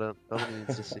worry about it. Nobody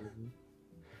needs to see me.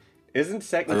 Isn't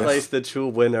second Yes. place the true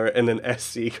winner in an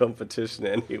SC competition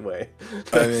anyway?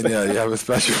 I mean, yeah, you have a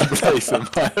special place in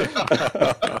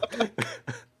mind.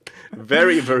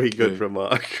 Very, very good Yeah.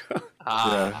 remark.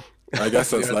 Yeah, I guess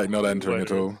that's like not entering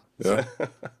at all. Yeah.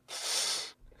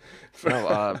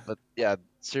 No, but yeah,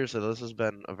 seriously, this has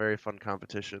been a very fun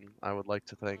competition. I would like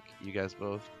to thank you guys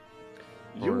both.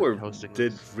 You for were hosting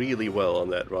did this. really well on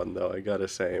that run, though. I gotta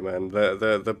say, man,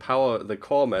 the power, the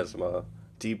core mesmer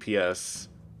DPS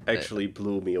actually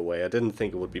blew me away. I didn't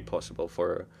think it would be possible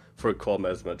for a core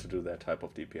mesmer to do that type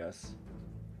of DPS.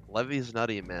 Levy's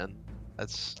nutty, man.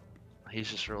 He's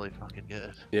just really fucking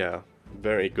good. Yeah,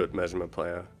 very good mesmer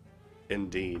player,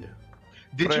 indeed.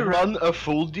 Did But I you heard- run a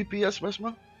full DPS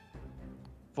Mesmer?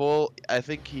 Full, I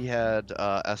think he had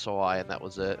SOI and that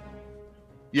was it.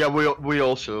 Yeah, we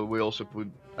also put.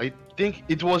 I think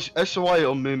it was SOI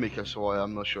or Mimic SOI.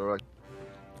 I'm not sure.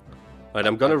 Right,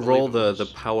 I'm I gonna believe roll it the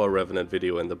was- Power Revenant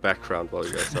video in the background while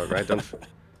you guys talk, right?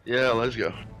 Yeah, let's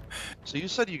go. So you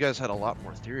said you guys had a lot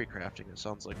more theory crafting. It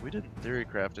sounds like we didn't theory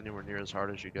craft anywhere near as hard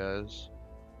as you guys.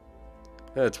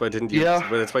 Yeah, that's why didn't Yeah,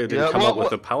 That's why you didn't yeah, come well, up with well-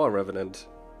 the Power Revenant.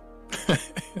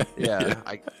 Yeah,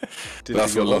 Did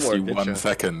That's your what lost you homework, didn't 1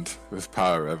 second with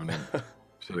Power Revenant.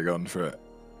 Should have gone for it.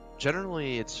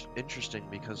 generally it's interesting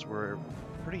because we're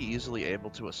pretty easily able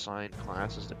to assign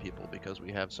classes to people because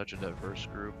we have such a diverse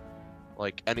group.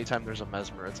 Like anytime there's a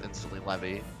mesmer, it's instantly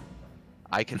Levy.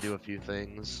 I can do a few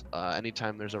things.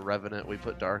 Anytime there's a revenant, we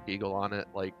put Dark Eagle on it.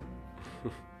 Like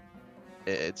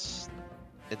it's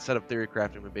instead of theory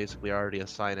crafting, we basically already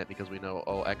assign it because we know,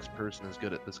 oh, X person is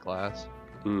good at this class.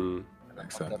 Hmm. That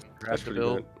makes sense. That's Craft a pretty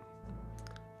build. good.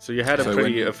 So you had a So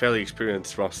pretty when- a fairly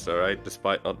experienced roster, right?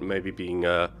 Despite not maybe being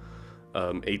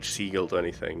HC guild or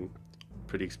anything.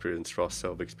 Pretty experienced roster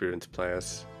of experienced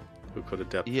players who could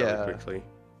adapt Yeah. very quickly.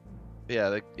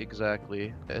 Yeah,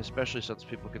 exactly. Especially since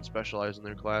people can specialize in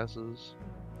their classes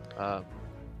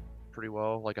pretty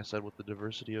well. Like I said, with the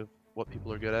diversity of what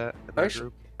people are good at in their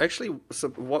group. Actually, so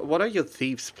what are your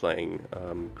thieves playing,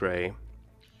 Gray?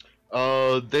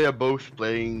 They are both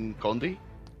playing Condi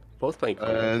Both playing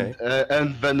Kormir, and okay.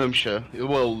 and Venom Share.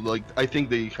 Well, like I think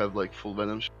they have like full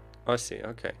Venom Share. I see,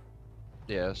 okay.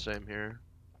 Yeah, same here.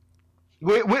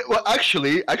 Wait, well,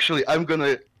 actually, I'm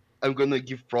gonna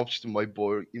give props to my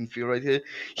boy Infi right here.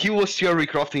 He was theory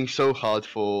crafting so hard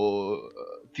for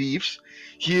thieves.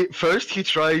 He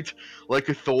tried like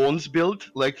a Thorns build,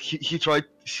 like he tried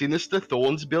Sinister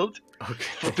Thorns build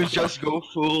Okay. to just go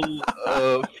full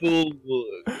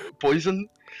poison,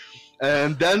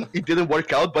 and then it didn't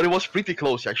work out. But it was pretty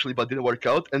close actually, but didn't work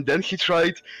out. And then he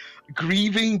tried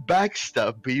Grieving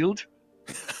Backstab build.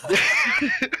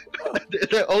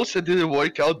 That also didn't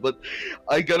work out, but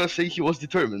I gotta say he was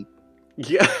determined.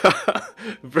 Yeah,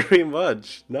 very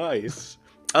much. Nice.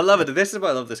 I love it. This is why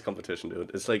I love this competition,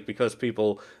 dude. It's like because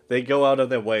people, they go out of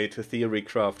their way to theory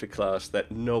craft a class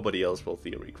that nobody else will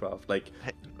theory craft. Like,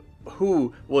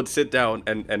 who would sit down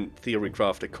and theory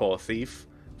craft a core thief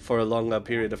for a longer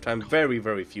period of time? Very,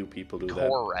 very few people do that.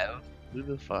 Core Rev? Who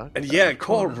the fuck? And yeah,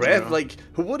 Core Core Rev, Rev. like,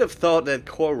 who would have thought that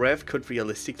Core Rev could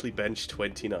realistically bench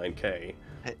 29k?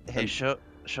 Hey, show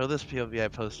this POV I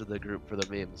posted in the group for the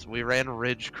memes. We ran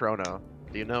Ridge Chrono.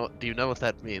 Do you know what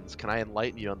that means? Can I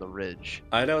enlighten you on the ridge?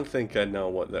 I don't think I know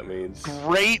what that means.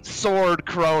 Great sword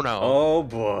chrono. Oh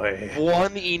boy.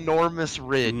 One enormous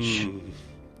ridge.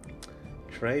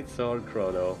 Great sword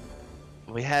chrono.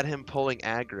 We had him pulling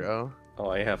aggro Oh,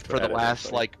 I have to for the edit last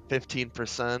this, like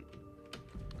 15%.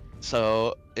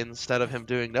 So instead of him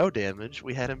doing no damage,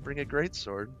 we had him bring a great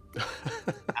sword.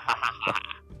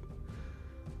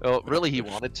 Well, really he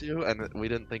wanted to, and we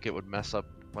didn't think it would mess up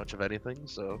much of anything,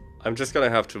 so... I'm just gonna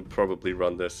have to probably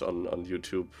run this on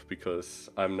YouTube, because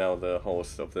I'm now the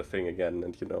host of the thing again,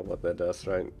 and you know what that does,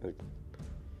 right?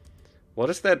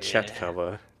 What is that chat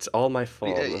cover? It's all my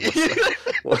fault.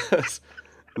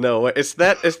 No, is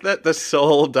that the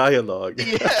SAUL dialogue?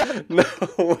 Yeah. No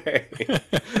way.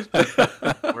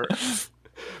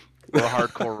 We're a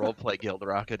hardcore roleplay guild,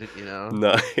 Rocket, didn't you know?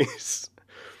 Nice.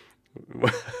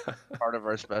 Part of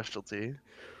our specialty.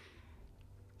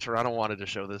 Toronto wanted to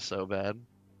show this so bad.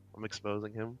 I'm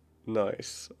exposing him.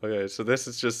 Nice. Okay, so this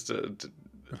is just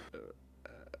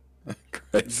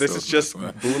This is just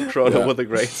Boon Chrono with a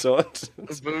great sword.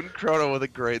 Boon Chrono with a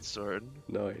great sword.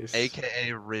 Nice.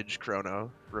 AKA Ridge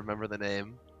Chrono. Remember the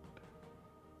name.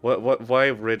 Why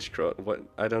Ridge Chrono? What?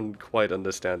 I don't quite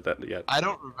understand that yet. I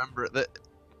don't remember that.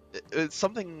 It's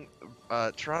something.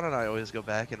 Toronto and I always go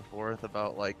back and forth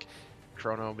about like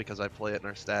Chrono because I play it in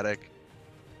our static,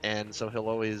 and so he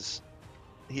always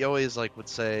like would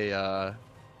say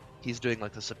he's doing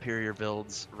like the superior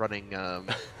builds, running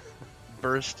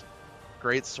burst,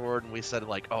 great sword, and we said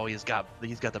like, oh, he's got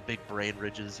the big brain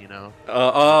ridges, you know.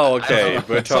 Oh, okay.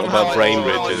 We're talking about brain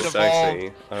somehow it ridges, I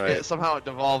see. All right. Yeah, somehow it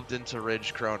devolved into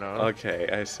Ridge Chrono. Okay,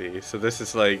 I see. So this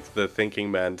is like the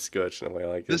thinking man's scourge in a way,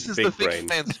 like This is big the brain. thinking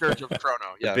man's scourge of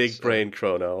Chrono. Yes. Big brain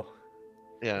Chrono.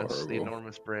 Yes, the Horrible.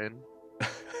 enormous brain.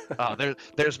 Oh,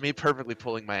 there's me perfectly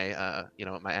pulling my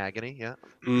my agony. Yeah.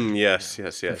 Yes.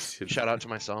 Shout out to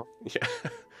myself. Yeah.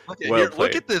 Well Well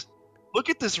look at this. Look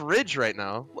at this ridge right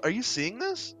now. Are you seeing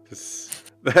this?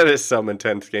 That is some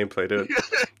intense gameplay, dude.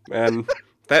 And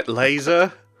that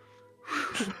laser.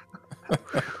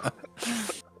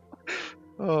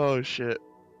 Oh shit.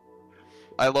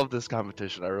 I love this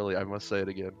competition. I must say it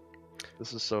again.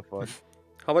 This is so fun.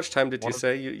 How much time did you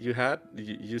say you had?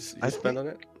 You spent on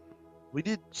it? We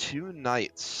did 2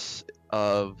 nights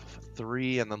of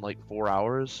 3 and then like 4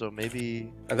 hours, so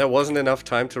maybe. And there wasn't enough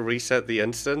time to reset the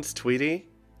instance, Tweety?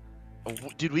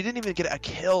 Dude, we didn't even get a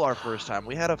kill our first time.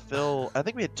 We had a fill. I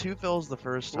think we had 2 fills the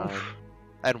first time,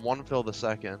 and 1 fill the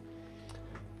second.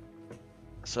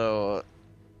 So,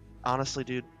 honestly,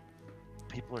 dude,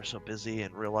 people are so busy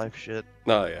in real life shit.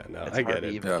 No, It's I hard get to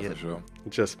it. even Yeah, get- for sure.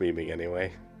 Just memeing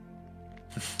anyway.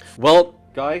 Well,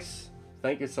 guys,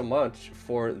 thank you so much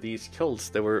for these kills.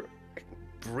 They were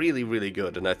really, really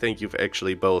good, and I think you've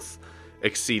actually both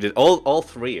exceeded all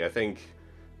 3. I think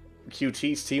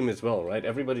QT's team as well, right?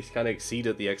 Everybody's kind of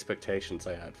exceeded the expectations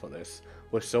I had for this.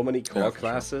 With so many core for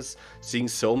classes, seeing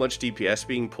so much DPS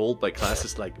being pulled by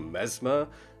classes like Mesmer,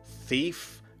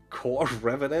 Thief, Core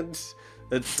Revenant.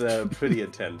 It's pretty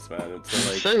intense, man. It's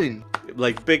Insane.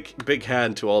 like big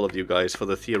hand to all of you guys for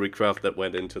the theory craft that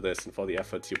went into this and for the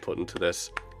efforts you put into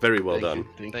this. Very well done.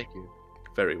 Thank you.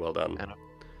 Very well done. And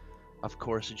of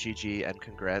course, GG and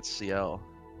congrats, CL.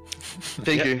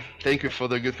 Thank you. Thank you for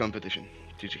the good competition.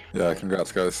 GG. Yeah,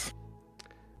 congrats, guys.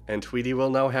 And Tweety will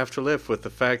now have to live with the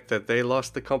fact that they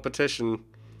lost the competition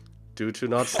due to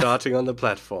not starting on the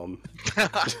platform.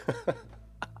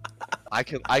 I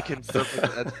can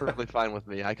that's perfectly fine with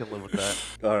me. I can live with that.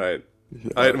 All right.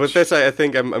 With this, I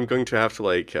think I'm going to have to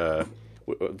like.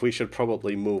 We should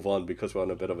probably move on because we're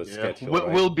on a bit of a schedule. Right?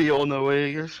 We'll be on our way,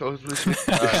 I guess. Obviously.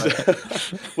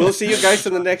 We'll see you guys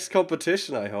in the next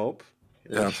competition, I hope.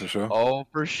 Yeah, for sure. Oh,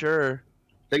 for sure.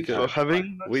 Thanks for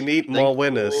having us. We need more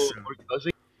winners. for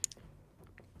organizing.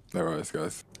 No worries,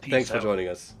 guys. Thanks for joining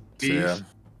us. See ya.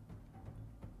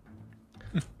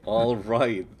 All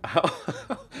right.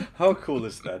 How cool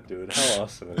is that, dude? How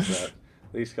awesome is that?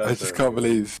 These guys I just can't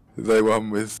believe they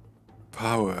won with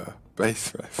power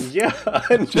base ref. Yeah,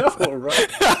 I know,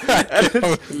 right? I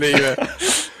can't believe it.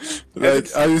 Like,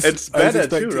 It's better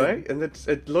too, expecting- right? And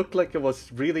it looked like it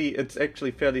was really. It's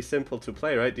actually fairly simple to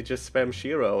play, right? You just spam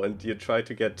Shiro and you try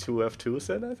to get 2 F2s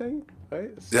in, I think,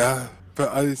 right? Yeah, but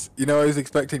I was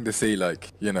expecting to see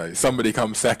like, somebody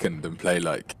come second and play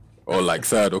like, or like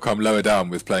third, or come lower down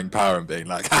with playing power and being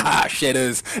like, haha,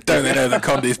 shitters, don't they know that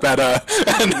Condi's better?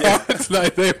 And now it's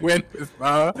like they win with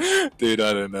power. Dude,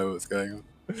 I don't know what's going on.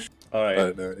 All right. I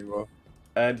don't know anymore.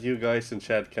 And you guys in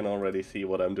chat can already see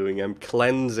what I'm doing. I'm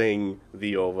cleansing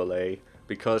the overlay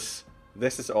because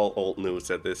this is all old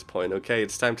news at this point, okay?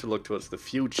 It's time to look towards the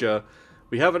future.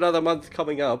 We have another month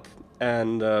coming up,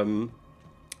 and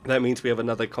that means we have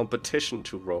another competition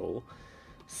to roll.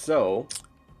 So,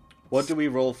 what do we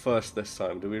roll first this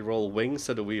time? Do we roll wings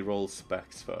or do we roll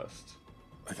specs first?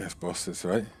 I guess bosses,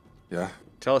 right? Yeah.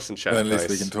 Tell us in chat, At least guys.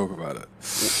 we can talk about it.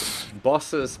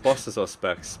 Bosses or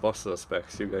specs? Bosses or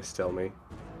specs? You guys tell me.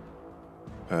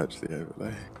 Purge the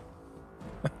overlay.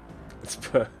 It's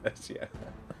yeah.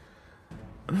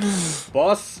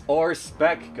 Boss or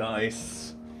spec,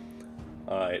 guys?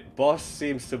 Alright, boss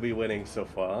seems to be winning so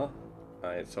far.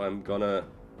 Alright, so I'm gonna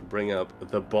bring up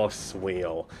the boss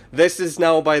wheel. This is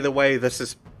now, by the way, this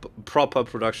is proper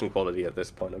production quality at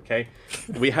this point, okay?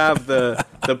 We have the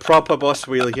proper boss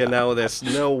wheel here now. There's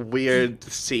no weird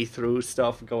see-through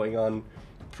stuff going on.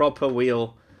 Proper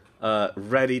wheel,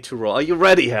 ready to roll. Are you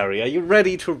ready, Harry? Are you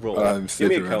ready to roll? I'm Give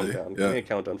me a ready. countdown. Yeah. Give me a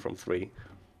countdown from 3.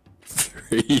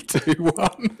 3, 2,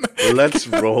 1. Let's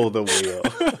roll the wheel.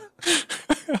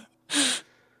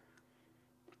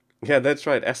 Yeah, that's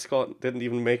right. Escort didn't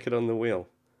even make it on the wheel.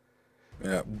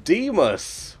 Yeah.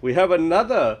 Demas! We have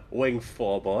another Wing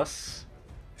 4 boss.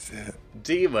 Is it?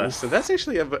 Demas. So that's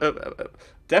actually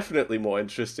definitely more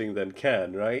interesting than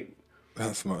Cairn, right?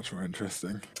 That's much more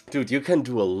interesting. Dude, you can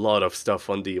do a lot of stuff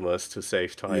on Demas to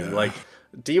save time. Yeah. Like,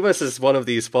 Demas is one of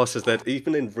these bosses that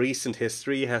even in recent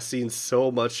history has seen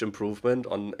so much improvement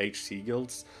on HC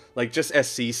guilds. Like, just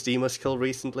SC's Demas kill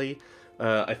recently.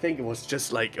 I think it was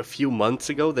just like a few months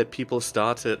ago that people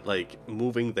started like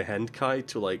moving the hand kite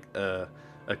to like a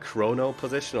chrono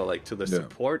position or like to the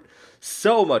support.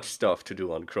 So much stuff to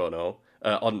do on chrono,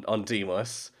 on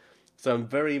Demas. So I'm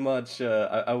very much,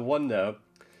 I wonder,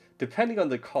 depending on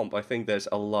the comp, I think there's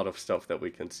a lot of stuff that we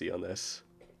can see on this.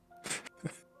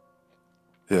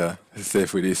 Yeah, let's see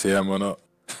if we do CM or not.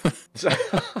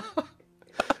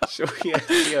 Sure, yeah,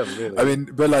 really. I mean,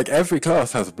 but like every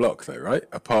class has a block though, right?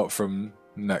 Apart from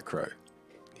Necro.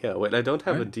 Yeah, wait, I don't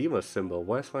have a Right. Demas symbol.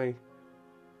 Where's my...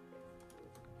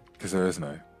 Because there is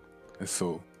no. It's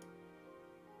SAUL.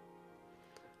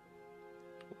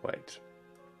 Wait.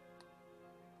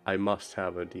 I must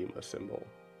have a Demas symbol.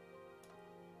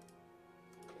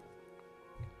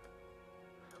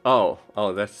 Oh,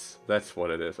 that's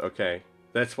what it is. Okay.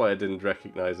 That's why I didn't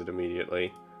recognize it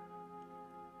immediately.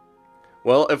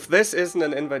 Well, if this isn't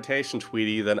an invitation,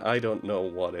 Tweety, then I don't know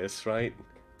what is, right?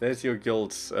 There's your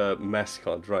guild's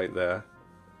mascot right there.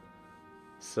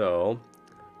 So,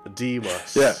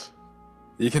 Demas. Yeah.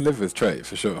 You can live with trait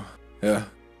for sure. Yeah.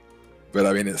 But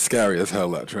I mean, it's scary as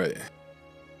hell, that trait.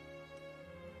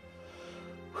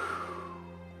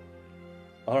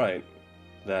 All right,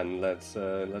 then let's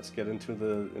get into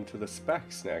the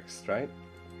specs next, right?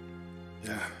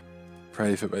 Yeah.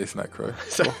 Pray for base Necro.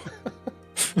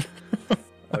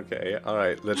 Okay, all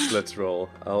right, let's roll.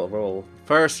 I'll roll.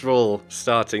 First roll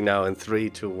starting now in 3,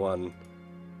 2, 1.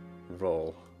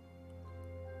 Roll.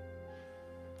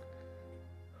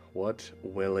 What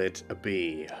will it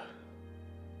be?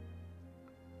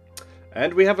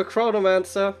 And we have a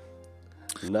Chronomancer.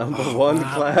 Number 1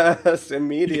 class,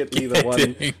 immediately the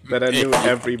one that I knew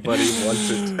everybody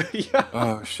wanted. Yeah.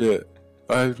 Oh shit.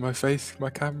 My face, my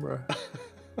camera.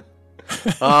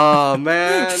 Oh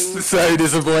man. So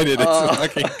disappointed it's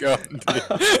fucking gone,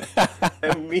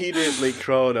 dude. Immediately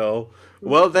Chrono.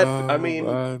 Well, that, I mean,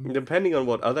 man. depending on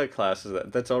what other classes,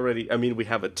 that's already, I mean, we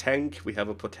have a tank, we have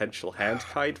a potential hand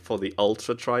kite for the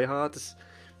ultra tryhards.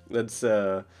 That's,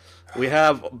 we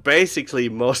have basically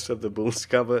most of the boosts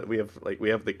covered. We have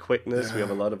the quickness, we have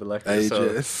a lot of electric.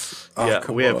 Aegis. So, Oh, yeah,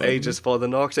 come we have on. Aegis for the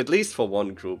Nox, at least for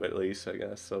one group, at least, I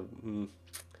guess. So,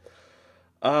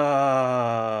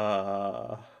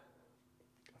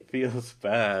 feels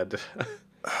bad.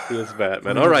 Feels bad,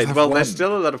 man. We Alright, have well, there's one.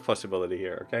 still a lot of possibility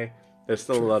here, okay? There's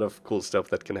still a lot of cool stuff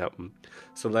that can happen.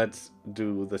 So let's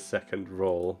do the second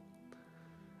roll.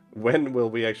 When will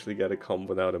we actually get a comp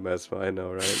without a Mesmer? I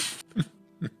know, right?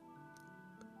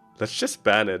 Let's just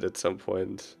ban it at some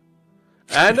point.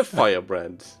 And a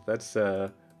Firebrand. That's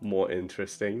more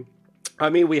interesting. I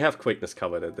mean, we have quickness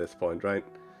covered at this point, right?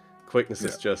 Quickness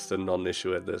is just a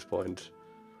non-issue at this point.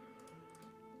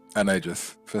 And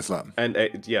Aegis for Slam.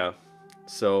 And yeah,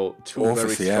 so 2 Or for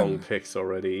very CM. strong picks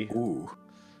already. Ooh.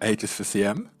 Aegis for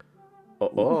CM?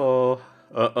 Are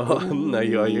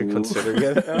you considering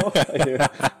it now?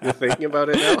 You're thinking about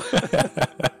it now?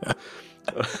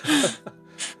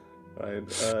 Right.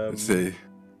 Let's see.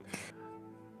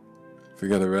 If we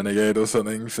get a Renegade or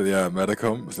something for the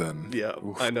Metacomps, then... Yeah,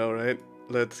 I know, right?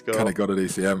 Let's go. Kind of got an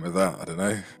ECM with that, I don't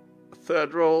know.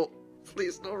 Third roll.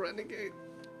 Please no Renegade.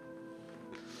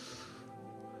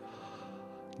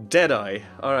 Deadeye.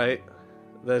 Alright.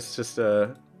 That's just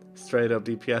a straight up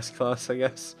DPS class, I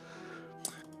guess.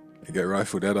 You get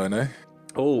Rifle Dead, I know.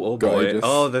 Oh boy. Gorgeous.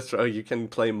 Oh, that's right. You can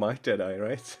play Might Deadeye,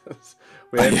 right?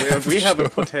 we have a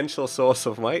potential source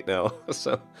of might now.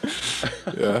 So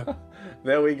Yeah.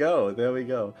 there we go. There we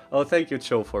go. Oh, thank you,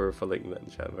 Cho, for linking that in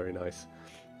chat. Very nice.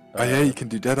 Oh yeah, you can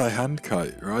do Deadeye hand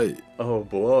kite, right? Oh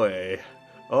boy.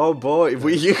 Oh boy.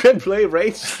 You can play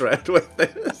range threat with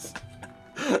this.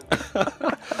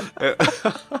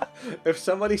 If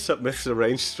somebody submits a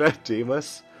range threat,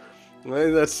 Demas,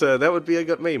 well, that would be a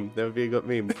good meme. That would be a good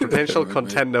meme. Potential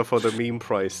contender for the meme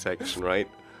prize section, right?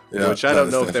 Yeah, which I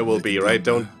don't know if there will definitely be, right?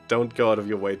 contender. Don't go out of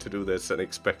your way to do this and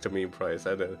expect a meme prize.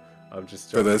 I'm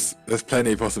just joking. But there's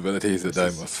plenty of possibilities at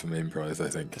Deimos for meme prize, I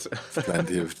think. There's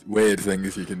plenty of weird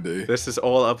things you can do. This is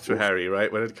all up to Harry, right?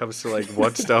 When it comes to like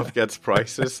what stuff gets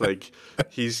prizes, like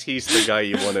he's the guy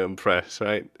you want to impress,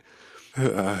 right?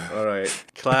 All right,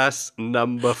 class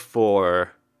number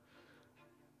 4.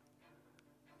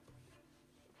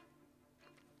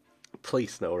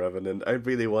 Please no Revenant. I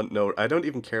really want no. I don't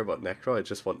even care about Necro. I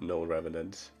just want no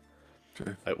Revenant.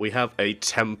 True. We have a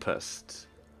Tempest.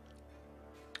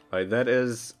 Right, that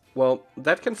is, well,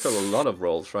 that can fill a lot of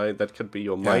roles, right? That could be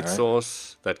your might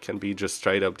source. That can be just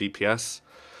straight up DPS.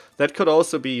 That could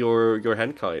also be your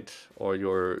hand kite or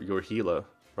your healer,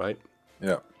 right?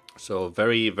 Yeah. So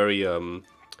very Yeah,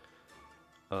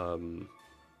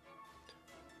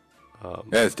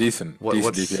 it's decent. Decent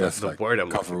what's DPS, the like word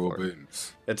I'm cover looking all for?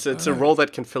 boons. It's a role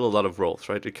that can fill a lot of roles,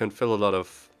 right? It can fill a lot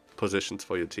of positions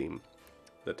for your team.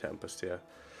 The Tempest, yeah.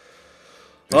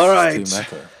 All right.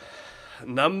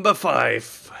 Number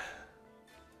 5.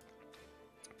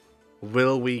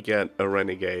 Will we get a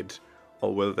Renegade,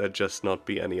 or will there just not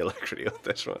be any Alacrity on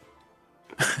this one?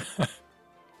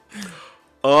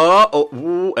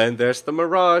 Ooh, and there's the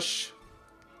Mirage.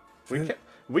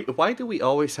 Why do we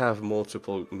always have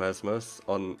multiple Mesmers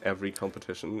on every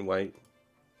competition? Why?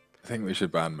 I think we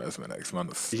should ban Mesmer next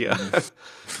month. Yeah.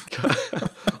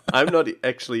 I'm not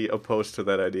actually opposed to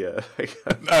that idea.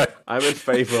 No. I'm in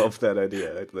favor of that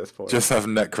idea at this point. Just have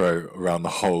Necro around the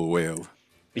whole wheel.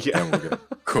 Yeah. And we'll get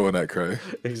core Necro.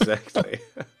 Exactly.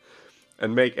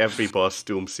 And make every boss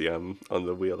Doomsday on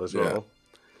the wheel as well.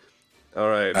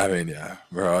 Alright. I mean, yeah.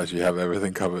 Mirage, you have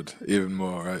everything covered. Even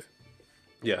more, right?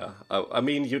 Yeah. I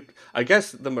mean, I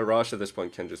guess the Mirage at this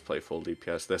point can just play full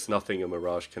DPS. There's nothing a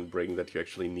Mirage can bring that you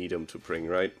actually need him to bring,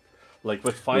 right? Like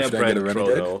with Firebrand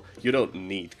Chrono, you don't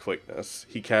need quickness.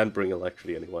 He can bring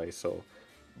Electricity anyway, so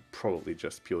probably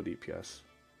just pure DPS,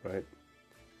 right?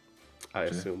 I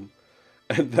assume.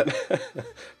 And then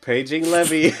Paging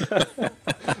Levy.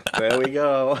 There we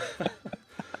go.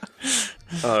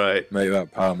 Alright. Make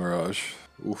that Power Mirage.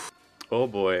 Oof. Oh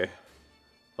boy.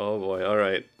 Oh boy,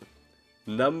 alright.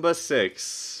 Number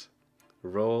 6.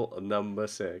 Roll number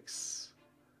 6.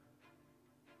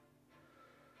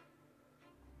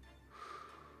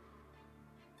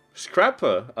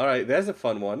 Scrapper. Alright, there's a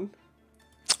fun one.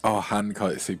 Oh, Hand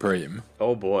Kite Supreme.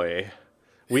 Oh boy.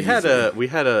 We had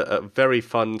a very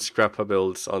fun Scrapper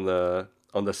builds on the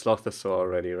Slothosaur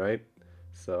already, right?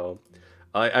 So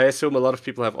I assume a lot of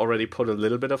people have already put a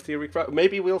little bit of theory.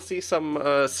 Maybe we'll see some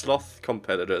Sloth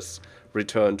competitors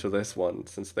return to this one,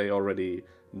 since they already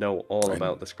know all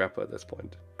about the Scrapper at this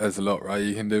point. There's a lot, right?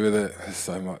 You can do with it. There's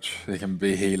so much. You can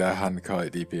be healer, Hand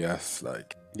Kite, DPS,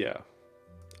 like. Yeah,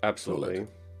 absolutely. Solid.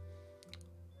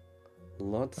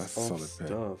 Lots That's of solid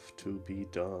stuff to be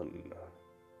done.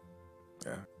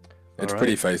 Yeah. It's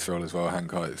pretty face roll as well, Hand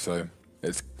Kite, so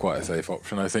it's quite a safe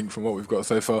option, I think, from what we've got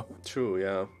so far. True,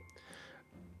 yeah.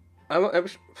 I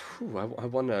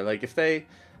wonder, like, if they,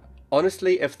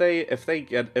 honestly, if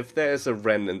there's a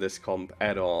Ren in this comp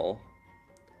at all,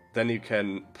 then you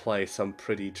can play some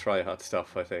pretty tryhard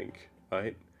stuff, I think,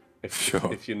 right?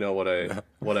 If you know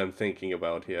what I'm thinking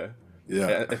about here.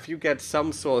 Yeah. If you get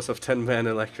some source of 10-man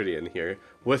Electricity in here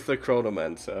with the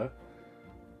Chronomancer,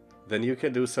 then you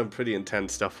can do some pretty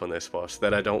intense stuff on this boss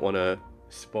that I don't want to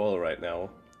spoil right now.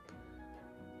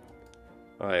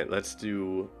 Alright, let's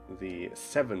do the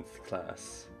 7th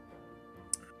class.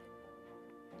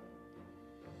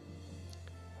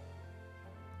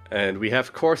 And we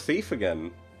have Core Thief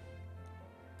again.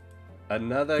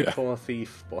 Another Core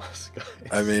Thief boss, guys.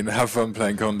 I mean, have fun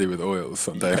playing Condi with oils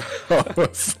someday.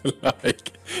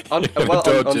 On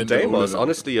Deimos,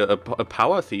 honestly, a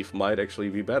Power Thief might actually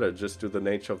be better, just due to the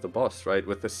nature of the boss, right?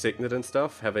 With the Signet and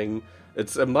stuff,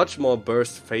 it's a much more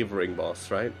burst favoring boss,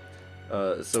 right?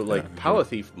 So, like, Power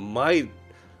Thief might,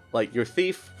 like, your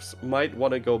thieves might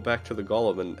want to go back to the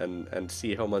Golem and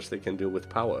see how much they can do with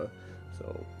power,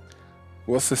 so...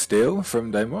 What's the steal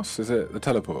from Deimos? Is it the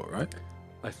teleport, right?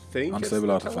 I think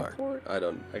Unstable it's the artifact. teleport? I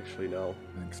don't actually know.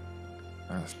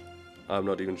 Thanks. I'm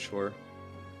not even sure.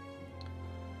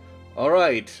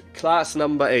 Alright, class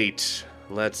number 8.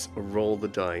 Let's roll the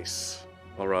dice.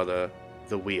 Or rather,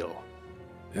 the wheel.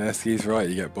 Yeah, Ski's right,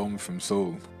 you get bombed from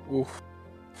SAUL. Ooh.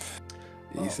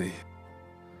 Easy.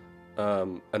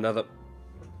 Another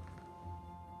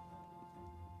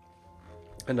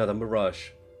mirage.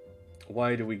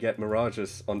 Why do we get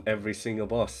mirages on every single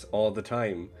boss all the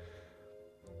time?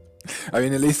 I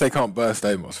mean, at least they can't burst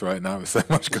Amos right now with so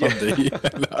much Condi.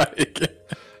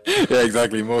 Yeah,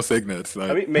 exactly. More signets. Like.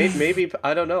 I mean, maybe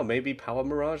I don't know. Maybe power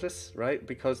mirages, right?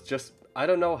 Because just I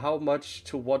don't know how much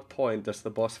to what point does the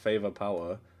boss favor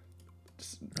power,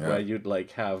 where you'd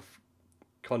like have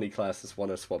Connie classes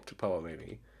want to swap to power.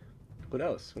 Maybe. Who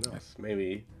knows? Who knows?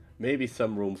 Maybe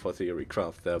some room for theory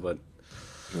craft there, but.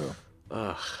 Sure.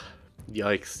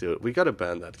 Yikes, dude. We gotta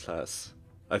ban that class.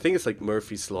 I think it's like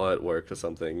Murphy's Law at work or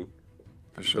something.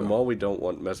 For sure. The more we don't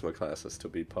want Mesmer classes to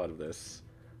be part of this,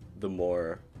 the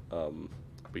more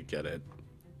we get it.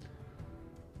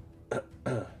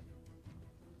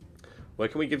 Where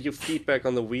can we give you feedback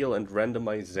on the wheel and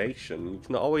randomization? You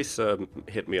can always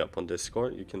hit me up on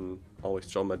Discord. You can always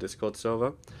join my Discord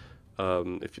server.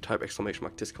 If you type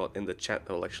 !Discord in the chat,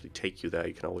 that will actually take you there.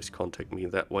 You can always contact me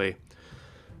that way.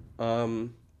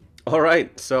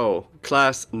 Alright, so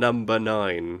class number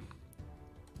 9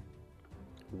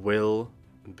 will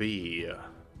be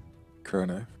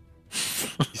Chrono.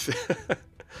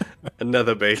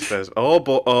 another base test. Oh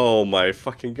boy! Oh my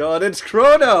fucking god! It's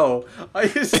Chrono. Are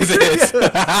you serious?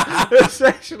 It's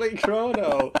actually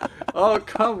Chrono. Oh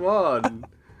come on,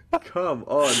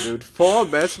 dude! 4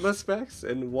 Mesmer specs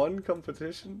in 1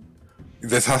 competition.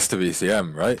 This has to be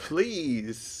CM, right?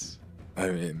 Please. I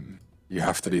mean, you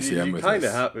have to do CM you with kind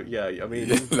this. of have. Yeah, I mean,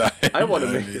 Like, I want to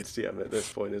you know make what I it CM at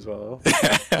this point as well.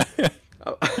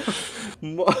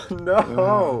 mean?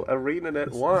 No,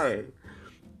 ArenaNet, why?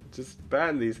 Just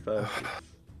ban these classes.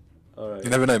 Alright. You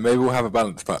never know, maybe we'll have a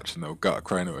balance patch and they'll gut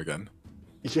Chrono again.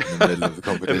 Yeah. In the middle of the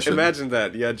competition. Imagine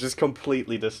that, yeah, just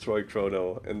completely destroy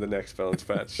Chrono in the next balance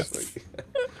patch. Like,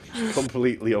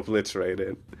 completely obliterate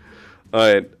it.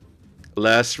 Alright,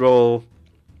 last roll.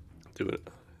 Do it.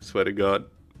 Swear to God,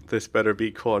 this better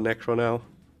be Core Necro now.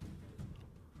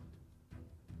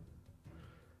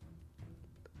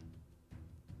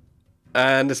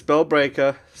 And the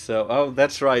Spellbreaker. So, oh,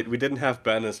 that's right. We didn't have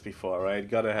banners before, right?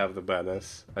 Gotta have the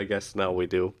banners. I guess now we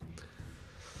do.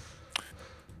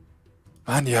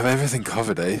 Man, you have everything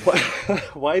covered, eh?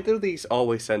 Why do these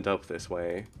always end up this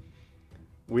way?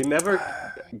 We never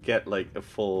get, like, a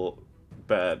full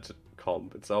bad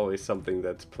comp. It's always something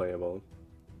that's playable.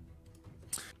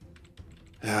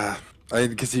 Yeah. I mean,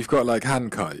 because you've got, like,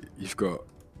 Handkite, you've got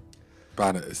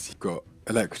banners, you've got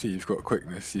Electricity, you've got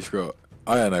Quickness, you've got...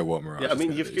 I don't know what Mirage. Yeah, I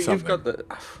mean, you've got the...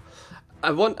 I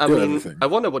everything.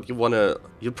 wonder what you wanna...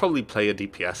 You'd probably play a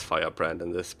DPS firebrand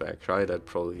in this spec, right? I'd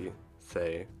probably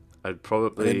say... I'd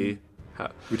probably...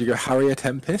 Would you go Harrier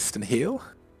Tempest and heal?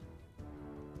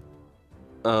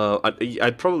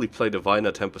 I'd probably play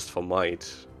Diviner Tempest for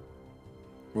Might.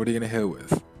 What are you gonna heal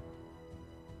with?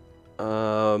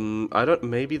 I don't...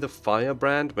 Maybe the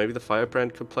Firebrand? Maybe the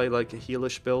Firebrand could play like a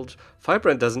healish build.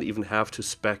 Firebrand doesn't even have to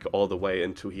spec all the way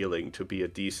into healing to be a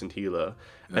decent healer.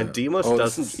 Yeah. And Demos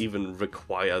doesn't even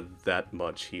require that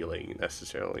much healing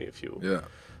necessarily if you... Yeah.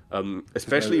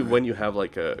 Especially when you have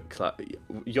like a...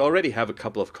 You already have a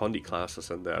couple of Condi classes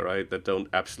in there, right? That don't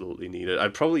absolutely need it.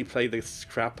 I'd probably play the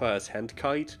Scrapper as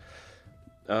Handkite.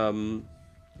 You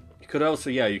could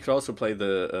also play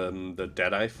the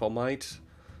Deadeye for Might.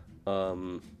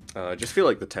 I just feel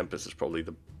like the Tempest is probably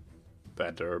the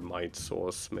better Might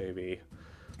source, maybe.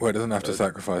 Well, it doesn't have to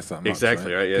sacrifice that much.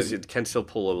 Exactly, right? Yes, it can still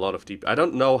pull a lot of deep... I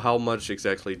don't know how much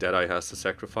exactly Deadeye has to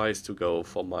sacrifice to go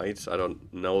for Might. I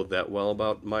don't know that well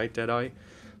about Might Deadeye.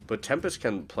 But Tempest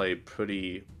can play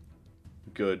pretty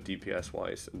good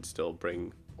DPS-wise and still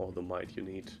bring all the Might you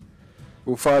need.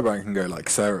 Well, Firebrand can go like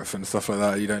Seraph and stuff like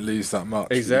that. You don't lose that much.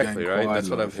 Exactly, right? That's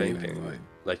what I'm thinking.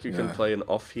 Like you can play an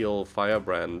off-heal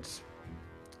Firebrand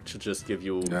to just give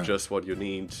you just what you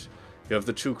need. You have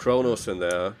the 2 Chronos in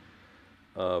there.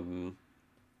 The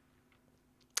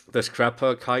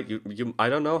Scrapper Kite, you I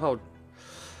don't know how...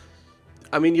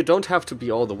 I mean, you don't have to be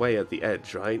all the way at the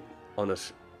edge, right?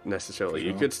 Necessarily.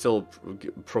 You could still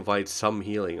provide some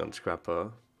healing on Scrapper,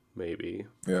 maybe.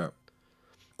 Yeah.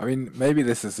 I mean, maybe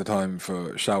this is the time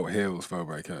for Shout Heal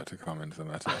Spellbreaker to come into the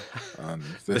meta. And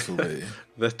this will be...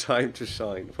 the time to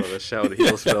shine for the Shout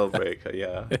Heal Spellbreaker,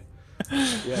 yeah.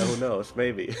 Yeah, who knows?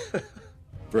 Maybe.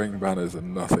 Bring banners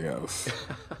and nothing else.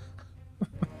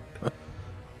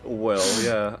 Well,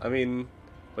 yeah, I mean...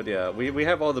 But yeah, we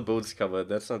have all the boots covered.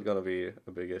 That's not gonna be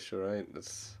a big issue, right?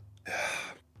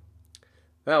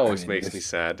 That always makes me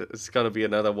sad. It's gonna be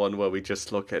another one where we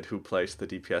just look at who plays the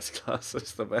DPS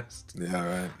classes the best. Yeah,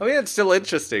 right. I mean, it's still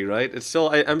interesting, right? It's still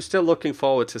I'm still looking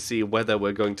forward to see whether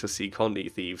we're going to see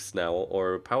Condi thieves now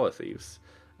or power thieves.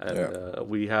 And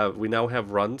we now have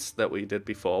runs that we did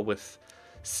before with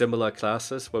similar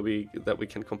classes where we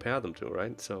can compare them to,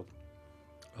 right? So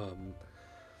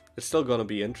it's still gonna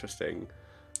be interesting.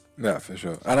 Yeah, for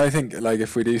sure. And I think like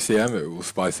if we do CM, it will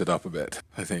spice it up a bit.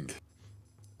 I think.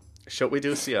 Should we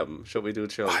do CM? Should we do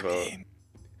challenge?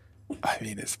 I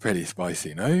mean, it's pretty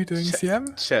spicy, no? Doing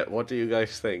CM? Chat, what do you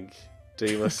guys think?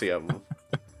 Dream or CM?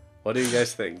 What do you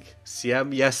guys think?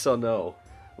 CM, yes or no?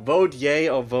 Vote yay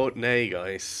or vote nay,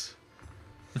 guys.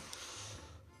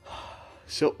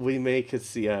 Should we make it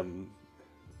CM?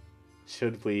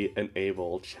 Should we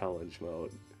enable challenge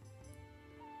mode?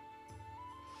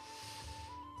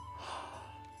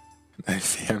 No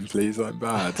CM, please. I'm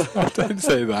bad. Don't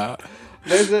say that.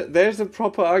 There's a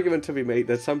proper argument to be made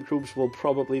that some groups will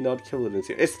probably not kill it in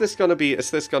CM. Is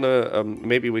this gonna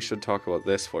maybe we should talk about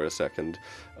this for a second.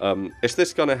 Is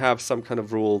this gonna have some kind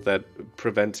of rule that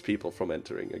prevents people from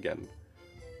entering again?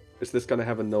 Is this gonna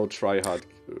have a no tryhard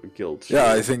guild?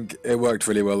 Yeah, I think it worked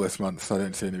really well this month, so I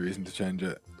don't see any reason to change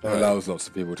it. It allows lots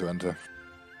of people to enter.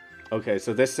 Okay,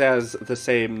 so this has the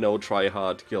same no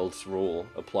tryhard guilds rule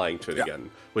applying to it again,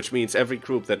 which means every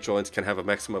group that joins can have a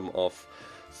maximum of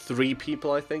 3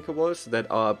 people, I think it was, that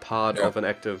are part of an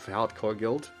active hardcore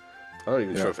guild. I'm not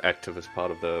even sure if active is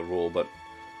part of the rule, but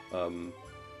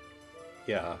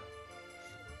yeah.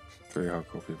 3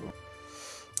 hardcore people.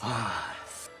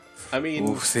 I mean,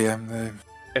 CM though.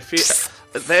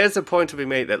 There's a point to be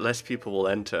made that less people will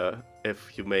enter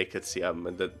if you make it CM,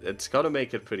 and that it's gotta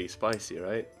make it pretty spicy,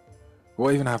 right?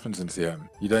 What even happens in CM?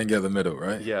 You don't get the middle,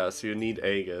 right? Yeah, so you need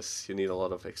Aegis. You need a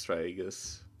lot of extra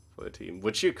Aegis for the team,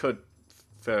 which you could.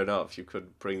 Fair enough. You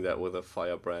could bring that with a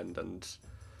firebrand, and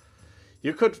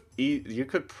you could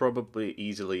probably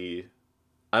easily.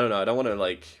 I don't know. I don't want to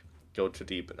like go too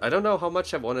deep. I don't know how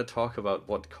much I want to talk about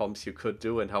what comps you could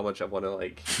do and how much I want to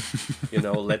like,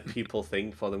 let people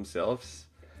think for themselves.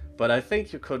 But I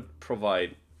think you could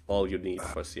provide all you need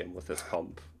for CM with this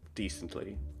comp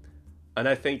decently, and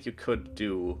I think you could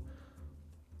do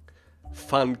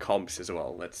fun comps as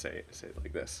well. Let's say it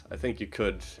like this. I think you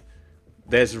could.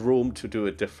 There's room to do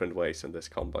it different ways in this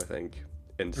comp, I think.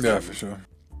 Yeah, for sure.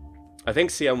 I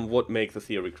think CM would make the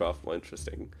theory craft more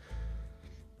interesting.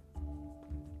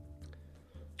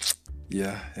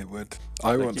 Yeah, it would.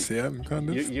 I want CM kind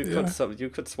of. You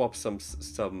could swap some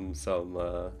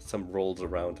roles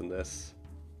around in this.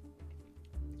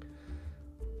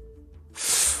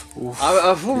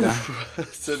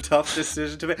 It's a tough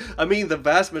decision to make. I mean, the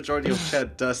vast majority of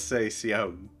chat does say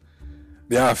CM.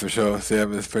 Yeah, for sure.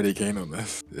 CM is pretty keen on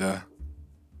this. Yeah.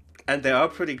 And there are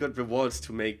pretty good rewards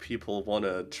to make people want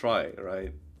to try,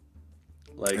 right?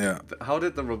 Like, how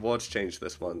did the rewards change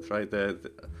this month, right?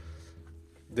 Did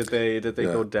they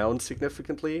go down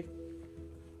significantly?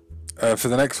 For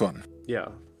the next one? Yeah.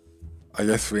 I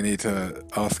guess we need to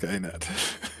ask ANET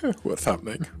what's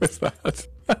happening with that.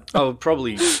 Oh,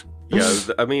 probably. Yeah,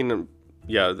 I mean,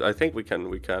 yeah, I think we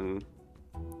can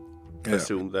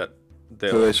assume that.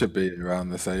 So they should be around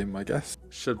the same, I guess.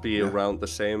 Should be around the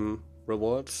same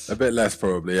rewards. A bit less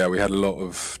probably. Yeah, we had a lot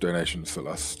of donations for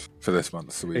this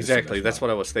month. So exactly, that's what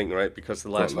I was thinking, right? Because the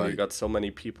last one we got so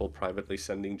many people privately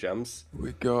sending gems.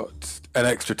 We got an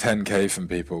extra 10k from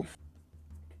people.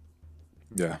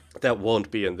 Yeah. That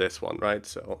won't be in this one, right?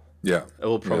 So yeah, it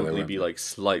will probably be like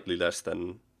slightly less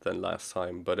than last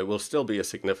time, but it will still be a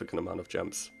significant amount of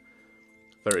gems.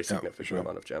 Very significant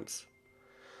amount of gems.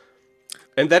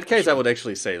 In that case, I would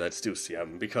actually say let's do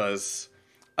CM, because,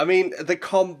 I mean, the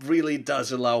comp really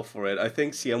does allow for it. I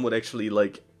think CM would actually,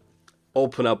 like,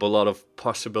 open up a lot of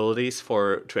possibilities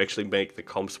to actually make the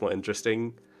comps more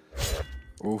interesting.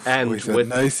 Oof, and with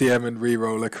no CM and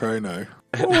reroll a chrono.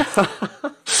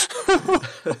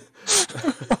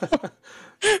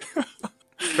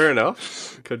 Fair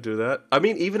enough. Could do that. I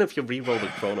mean, even if you reroll the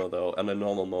chrono, though, on a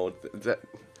normal mode,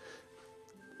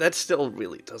 that still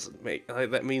really doesn't make...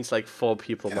 that means like 4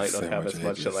 people might not have as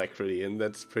much alacrity, and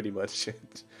that's pretty much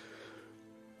it.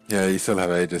 Yeah, you still have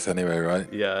Aegis anyway, right?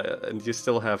 Yeah, and you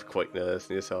still have quickness,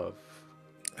 and you still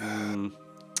have...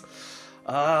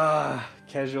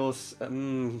 casuals...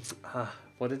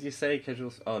 what did you say?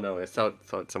 Casuals... Oh no, I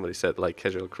thought somebody said like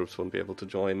casual groups wouldn't be able to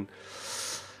join.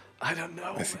 I don't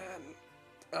know, man.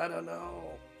 I don't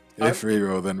know. If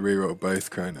reroll, then reroll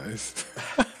both chronos.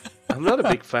 I'm not a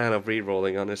big fan of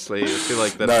re-rolling, honestly. I feel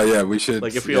like that. No, yeah, we should.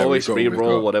 Like, if we always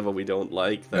re-roll whatever we don't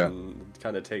like, then it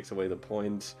kind of takes away the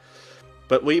point.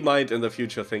 But we might in the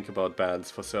future think about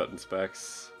bans for certain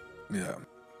specs. Yeah.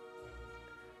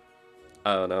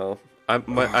 I don't know.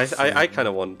 I kind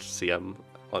of want CM.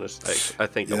 Honestly, I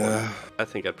think I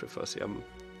think I'd prefer CM.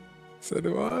 So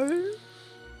do I.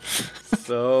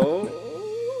 So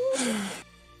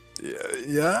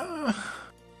yeah.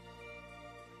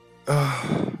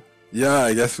 Yeah,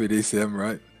 I guess we do CM,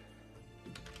 right?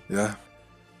 Yeah.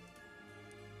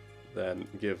 Then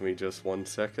give me just 1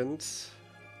 second.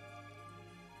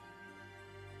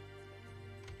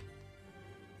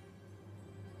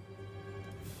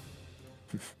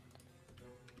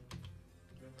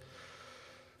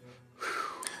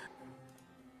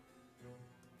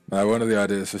 Now, one of the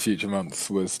ideas for future months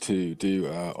was to do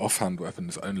offhand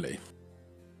weapons only,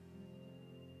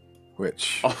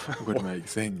 which would make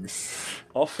things.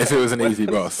 If it was an easy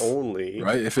boss, only,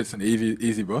 right? If it's an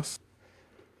easy boss.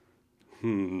 I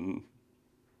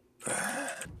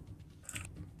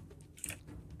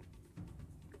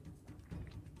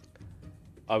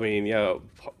mean, yeah,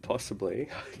 possibly.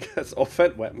 I guess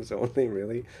offhand weapons only,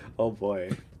 really. Oh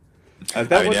boy. And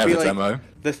that would be like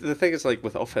the thing is, like,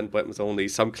 with offhand weapons only,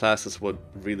 some classes would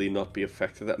really not be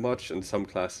affected that much, and some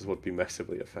classes would be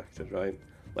massively affected, right?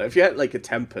 Like if you had like a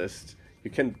Tempest,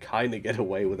 you can kind of get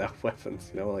away without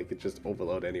weapons, you know, like it just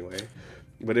overload anyway.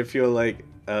 But if you're like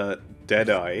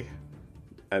Deadeye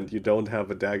and you don't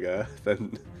have a dagger,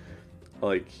 then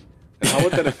like, and how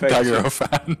would that affect? Dagger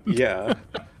offhand. Yeah,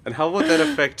 and how would that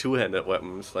affect two-handed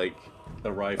weapons like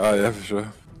a rifle? Oh yeah, for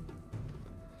sure.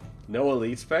 No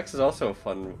elite specs is also a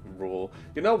fun rule.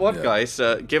 You know what, guys?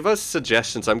 Give us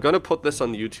suggestions. I'm gonna put this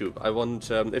on YouTube. I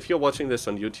want, if you're watching this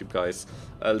on YouTube, guys,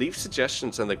 leave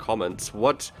suggestions in the comments.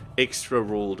 What extra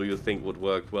rule do you think would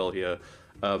work well here?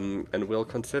 And we'll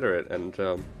consider it and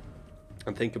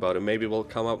think about it. Maybe we'll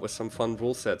come up with some fun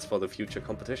rule sets for the future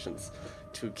competitions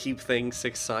to keep things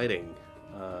exciting.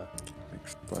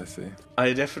 Spicy.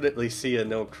 I definitely see a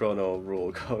no chrono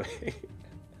rule coming.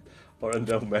 Or a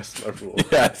no mesmer rule.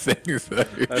 Yeah, I think so.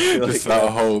 Just that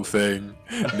whole thing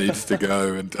needs to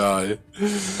go and die.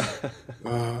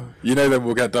 You know, then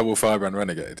we'll get double Firebrand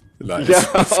Renegade. Like, yeah,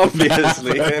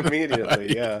 obviously,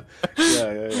 immediately, yeah.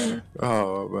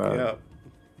 Oh, man. Yeah.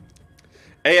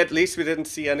 Hey, at least we didn't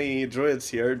see any druids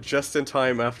here, just in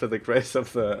time after the grace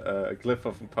of the Glyph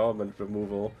of Empowerment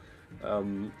removal.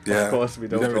 Yeah, of course we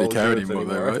don't really care anymore,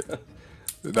 though, right?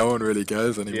 No one really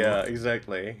cares anymore. Yeah,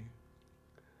 exactly.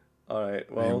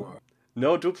 Alright, well,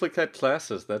 no duplicate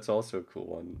classes, that's also a cool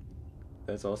one.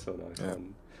 That's also a nice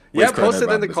one. Yeah, post it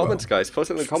in the comments, guys. Post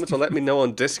it in the comments or let me know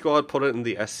on Discord. Put it in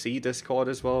the SC Discord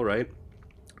as well, right?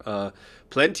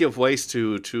 Plenty of ways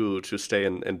to stay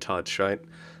in touch, right?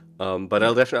 But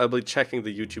I'll be checking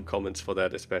the YouTube comments for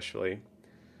that especially.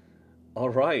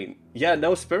 Alright. Yeah,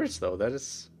 no spirits though, that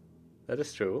is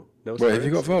true. No spirits. Wait, have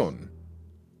you got Vaughn?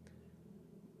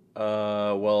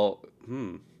 Well,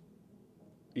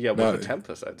 yeah, with the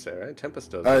Tempest, I'd say, right?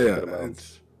 Tempest does a good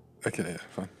amount. Okay, yeah,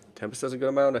 fine. Tempest does a good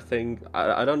amount, I think.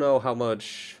 I don't know how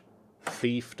much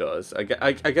Thief does.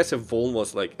 I guess if Vaughn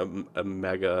was like a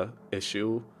mega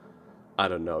issue, I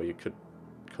don't know, you could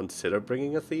consider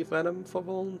bringing a Thief Venom for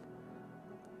Vaughn.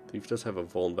 Thief does have a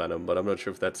Vaughn Venom, but I'm not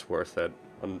sure if that's worth it.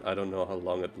 I don't know how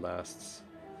long it lasts.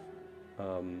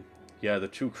 Yeah, the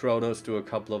 2 Chronos do a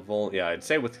couple of Vaughn. Yeah, I'd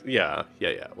say with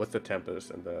with the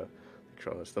Tempest and the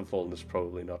Chronos, the Vaughn is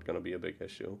probably not going to be a big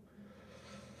issue.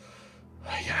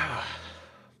 Yeah,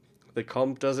 the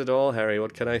comp does it all, Harry.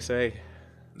 What can I say?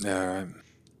 Yeah, right.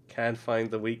 Can't find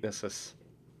the weaknesses.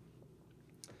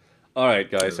 All right,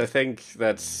 guys. I think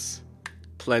that's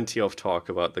plenty of talk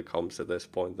about the comps at this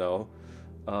point, though.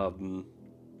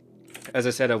 As I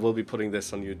said, I will be putting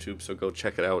this on YouTube, so go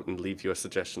check it out and leave your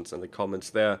suggestions in the comments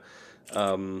there.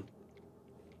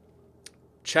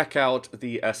 Check out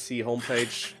the SC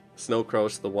homepage.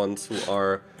 Snowcrows, the ones who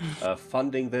are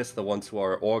funding this, the ones who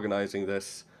are organizing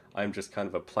this. I'm just kind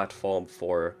of a platform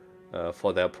for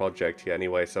their project here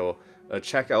anyway. So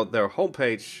check out their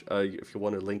homepage if you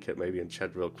want to link it maybe in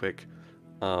chat real quick.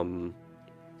 And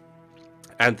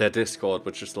their Discord,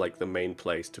 which is like the main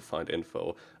place to find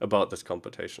info about this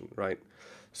competition, right?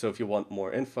 So if you want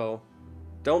more info,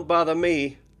 don't bother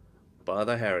me,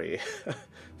 bother Harry.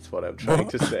 That's what I'm trying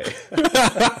to say.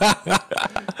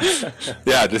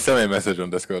 Yeah, just send me a message on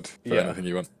Discord for anything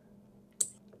you want.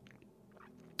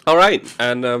 All right,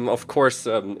 and of course,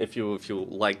 if you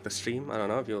like the stream, I don't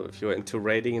know, if you're into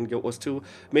raiding in Guild Wars 2,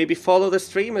 maybe follow the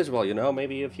stream as well. You know,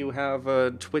 maybe if you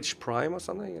have Twitch Prime or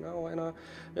something, you know, why not?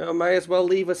 You know, might as well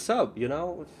leave a sub. You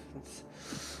know,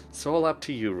 it's all up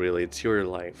to you, really. It's your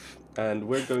life, and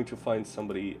we're going to find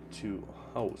somebody to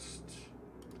host.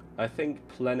 I think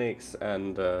Plenix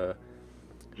and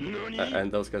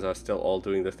And those guys are still all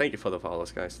doing the. Thank you for the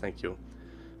follows, guys. Thank you.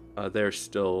 They're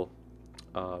still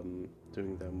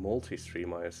doing their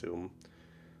multi-stream, I assume.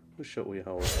 Who should we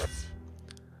host?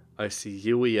 I see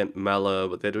Yui and Mela,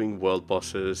 but they're doing world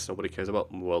bosses. Nobody cares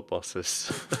about world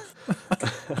bosses.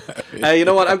 You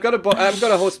know what? I'm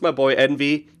gonna host my boy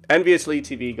Envy. Enviously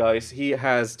TV, guys. He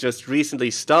has just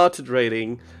recently started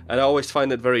raiding, and I always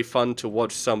find it very fun to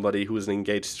watch somebody who's an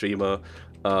engaged streamer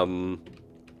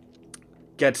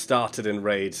get started in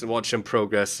raids and watch him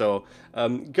progress. So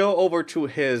go over to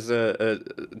his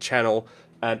channel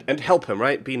and help him.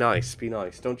 Right? Be nice. Be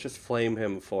nice. Don't just flame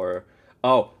him for.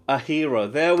 Oh,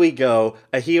 Ahira, there we go.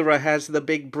 Ahira has the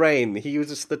big brain. He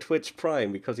uses the Twitch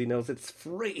Prime because he knows it's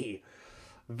free.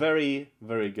 Very,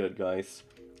 very good, guys.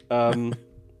 Alright,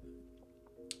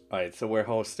 so we're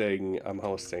hosting, I'm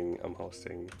hosting.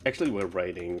 Actually, we're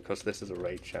raiding because this is a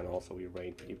raid channel, so we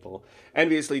raid people.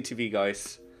 Enviously TV,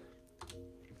 guys.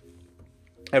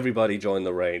 Everybody join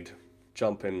the raid.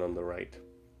 Jump in on the raid.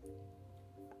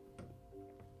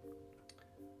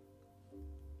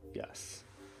 Yes.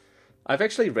 I've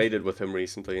actually raided with him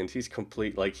recently, and he's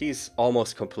he's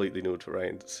almost completely new to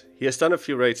raids. He has done a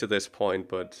few raids at this point,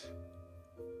 but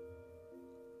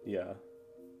yeah,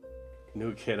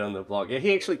 new kid on the block. Yeah,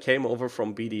 he actually came over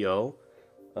from BDO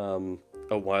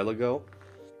a while ago.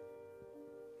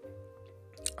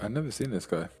 I've never seen this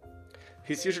guy.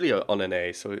 He's usually on an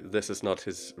A, so this is not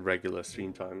his regular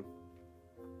stream time.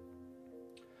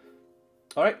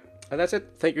 Alright, and that's it.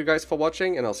 Thank you guys for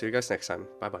watching, and I'll see you guys next time.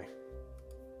 Bye-bye.